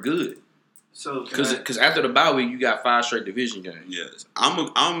 we're good. So Because after the bye week, you got 5 straight division games. Yes.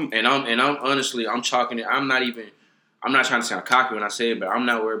 I'm honestly chalking it. I'm not trying to sound cocky when I say it, but I'm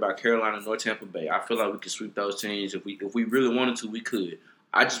not worried about Carolina nor Tampa Bay. I feel like we can sweep those teams if we really wanted to. We could.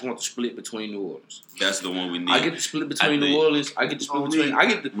 I just want the split between New Orleans. That's the one we need. I get the split between New Orleans. I get the split between.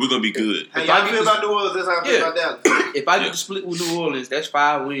 We're gonna be good. How If y'all I get feel the- about New Orleans? That's how I feel Yeah. about Dallas. If I get the split with New Orleans, that's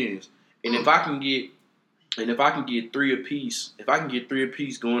 5 wins. And if I can get 3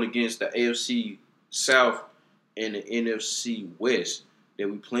 apiece, going against the AFC South and the NFC West that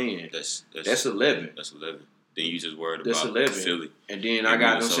we playing, that's 11. That's 11. Then you just worried That's about 11. Philly. And then And I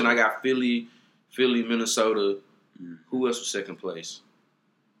got Minnesota. Philly, Minnesota. Who else was second place?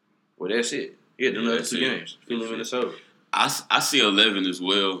 Well, that's it. Yeah, them other that's 2 it. games. Philly, That's it. Minnesota. I see 11 as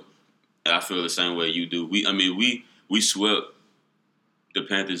well, and I feel the same way you do. We swept the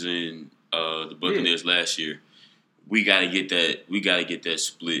Panthers and the Buccaneers last year. We gotta get that. We gotta get that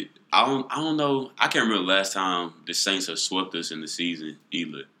split. I don't know. I can't remember the last time the Saints have swept us in the season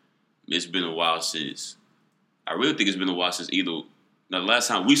either. It's been a while since. I really think it's been a while since either. Now, the last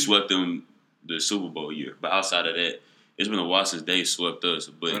time we swept them the Super Bowl year, but outside of that, it's been a while since they swept us.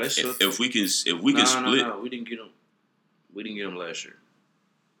 But No, they swept if we can split, no, we didn't get them. We didn't get them last year.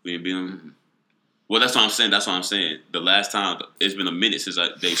 we didn't beat them. Well, that's what I'm saying. The last time it's been a minute since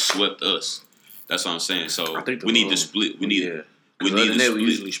they swept us. That's what I'm saying. So I think we need to split. We need to split. We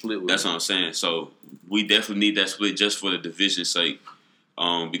usually split with That's them. what I'm saying. So we definitely need that split just for the division's sake,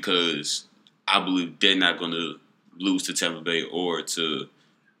 because I believe they're not going to lose to Tampa Bay or to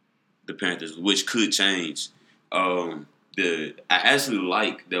the Panthers, which could change. I actually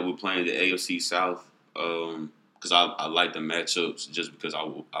like that we're playing the AFC South because I like the matchups just because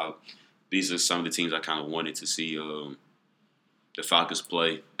these are some of the teams I kind of wanted to see the Falcons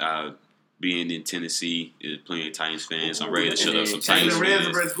play. Being in Tennessee, playing Titans fans, I'm ready to shut up some Titans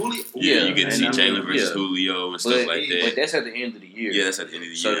fans. Yeah, you get to see Jalen versus Julio and stuff like that. But that's at the end of the year. Yeah, that's at the end of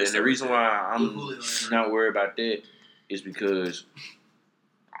the So year. then the reason why I'm not worried about that is because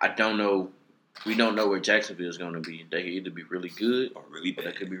I don't know. We don't know where Jacksonville is going to be. They could either be really good or really or bad.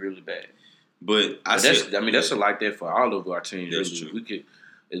 they could be really bad. But that's like that for all of our teams. That's really. true. We could,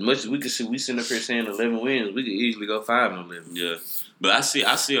 as much as we could see, we sitting up here saying 11 wins. We could easily go 5-11. Yeah, but I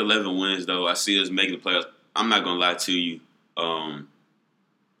see 11 wins though. I see us making the playoffs. I'm not gonna lie to you.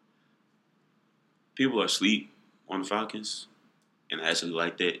 People are asleep on the Falcons, and I actually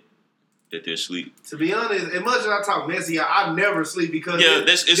like that they're asleep. To be honest, as much as I talk messy, I never sleep because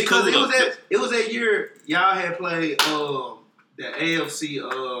it's cool. It was that year y'all had played the AFC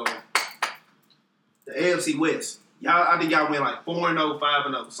West. I think y'all went like 4-0,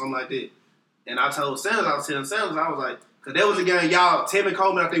 5-0, something like that. And I told Sanders, I was like, because that was a game y'all, Tevin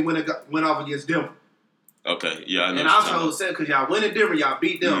Coleman, I think went off against Denver. Okay, yeah, I know. And I told Sanders, because y'all went in Denver, y'all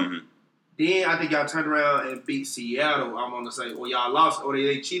beat them. Mm-hmm. Then I think y'all turned around and beat Seattle. I'm going to say, or y'all lost, or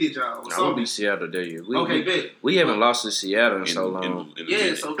they cheated y'all. Or we beat Seattle that year. Bet. We haven't lost to Seattle in so long.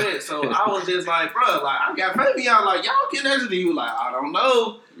 So bet. So I was just like, bro, like I got faith in y'all. Like y'all can actually, you like I don't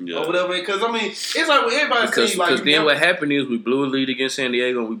know or whatever. Because I mean, it's like when everybody sees like. Because then what happened is we blew a lead against San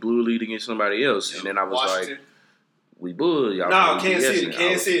Diego and we blew a lead against somebody else, and then I was Washington. like, we bull y'all. No,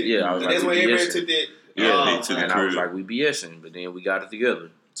 Kansas City. Yeah, I was that's when everybody took that. And I was like, we BSing, but then we got it together.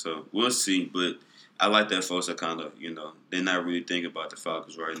 So we'll see, but. I like that folks are kind of, they're not really thinking about the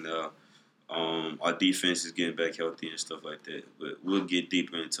Falcons right now. Our defense is getting back healthy and stuff like that. But we'll get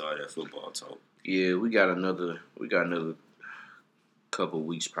deeper into all that football talk. Yeah, we got another couple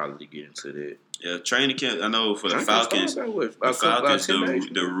weeks probably to get into that. Yeah, training camp. I know for the Falcons,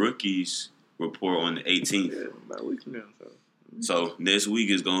 the rookies report on the 18th. Yeah, about a week from now. So next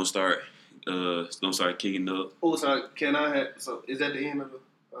week is gonna start. It's gonna start kicking up. Oh, so can I have? So is that the end of the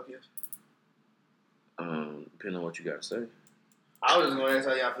podcast? Depending on what you got to say. I was just gonna ask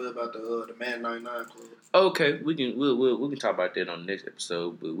how y'all feel about the Man 99 Club. Okay, we can talk about that on the next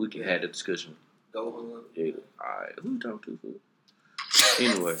episode, but we can have the discussion. Go on. Yeah. All right. Who you talking to?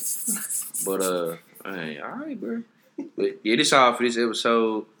 Anyway, but all right, bro. But yeah, this all for this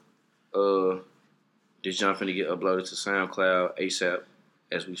episode. This jump finna get uploaded to SoundCloud ASAP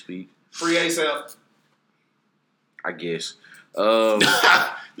as we speak. Free ASAP. I guess.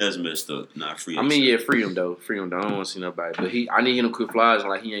 That's messed up. Not free. I mean, yeah, free him though. I don't want to see nobody. But I need him to quit flies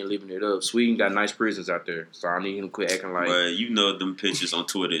like he ain't living it up. Sweden got nice prisons out there, so I need him to quit acting like. But them pictures on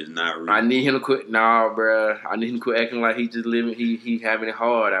Twitter is not real. I need him to quit. Nah, bro. I need him to quit acting like he just living. He having it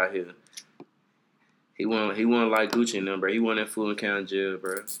hard out here. He wasn't like Gucci and them, bro. He wasn't in Fulton County jail,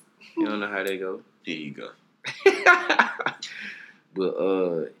 bro. You don't know how they go. Here you go.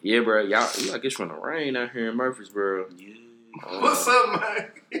 But yeah, bro. Y'all like it's from the rain out here in Murfreesboro. Yeah. What's up,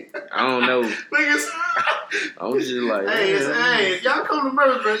 man? I don't know. I was just like, hey, y'all come to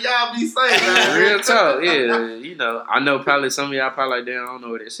Murfreesboro, y'all be safe, man. Real talk, yeah. I know probably some of y'all probably like, damn, I don't know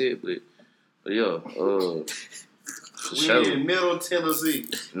what that said, but yeah, for sure. We in Middle Tennessee.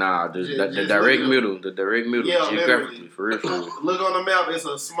 Nah, the direct middle, yeah, geographically, for real. Look on the map, it's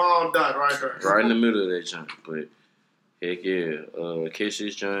a small dot right there. Right in the middle of that junk, but heck yeah, catch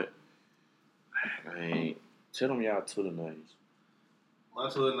this junk. Man. Tell them y'all Twitter names. My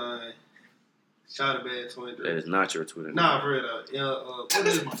Twitter name, Shottabad23. That is not your Twitter name. Nah, for real. What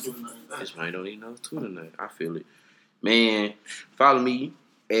is my Twitter name? This man don't even know his Twitter name. I feel it. Man, follow me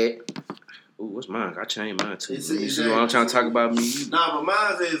at... Ooh, what's mine? I changed mine too. You see what I'm trying to talk about me? Nah, but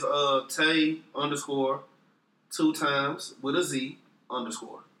mine is Tay _ 2 times with a Z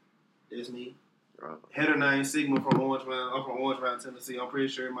 _ That's me. Header name Sigma from Orange Mound. I'm from Orange Mound, Tennessee. I'm pretty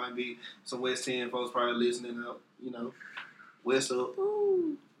sure it might be some West 10 folks probably listening up, West up.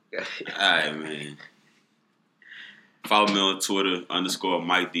 Ooh. Alright, man. Follow me on Twitter _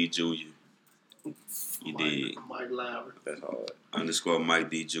 Mike D Jr. You did. Mike Lowry. That's hard. _ Mike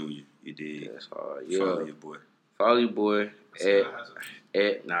D Jr. You did. That's hard. Yeah. Follow your boy. Follow your boy Still at has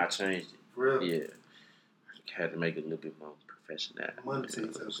it. Nah, I changed it. For real. Yeah, had to make it a little bit more professional. Money You know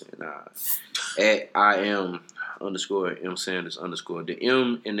takes what I'm us. saying? Nah, at @IM_M Sanders_. The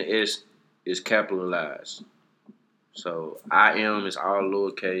M and the S is capitalized. So IM is all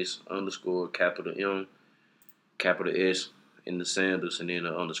lowercase _ capital M, capital S, and the Sanders, and then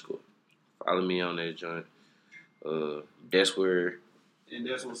the underscore. Follow me on that joint. That's where And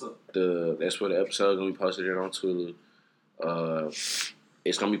that's what's up. the episode gonna be posted there on Twitter.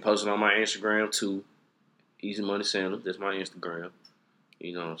 It's gonna be posted on my Instagram too. Easy Money Sanders. That's my Instagram.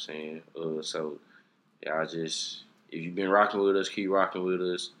 You know what I'm saying? So y'all just, if you've been rocking with us, keep rocking with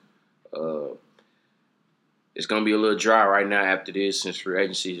us. It's gonna be a little dry right now after this since free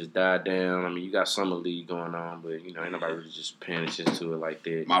agency has died down. I mean, you got summer league going on, but you know, ain't nobody really just paying attention to it like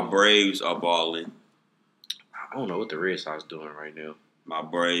that. My Braves are balling. I don't know what the Red Sox doing right now. My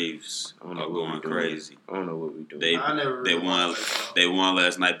Braves I don't know are what we going doing. crazy. I don't know what we doing. They I never they really won. watched baseball. They won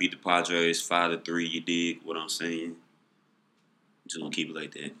last night. Beat the Padres 5-3. You dig what I'm saying? Just gonna keep it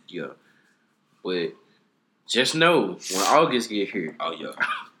like that. Yeah, but just know when August get here, Oh yeah.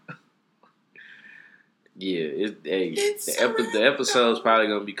 yeah, the episode's probably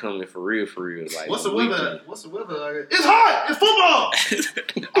gonna be coming for real, Like What's the weekly. weather? What's the weather like? It's hot. It's football.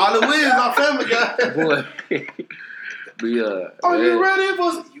 All the wins, our family guy. Boy, but yeah, Are man. you ready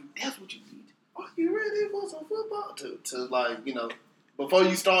for some? That's what you need. Are you ready for some football? To like, you know, before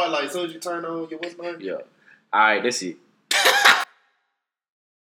you start, like, as soon as you turn on your what's name? Yeah. All right, that's it.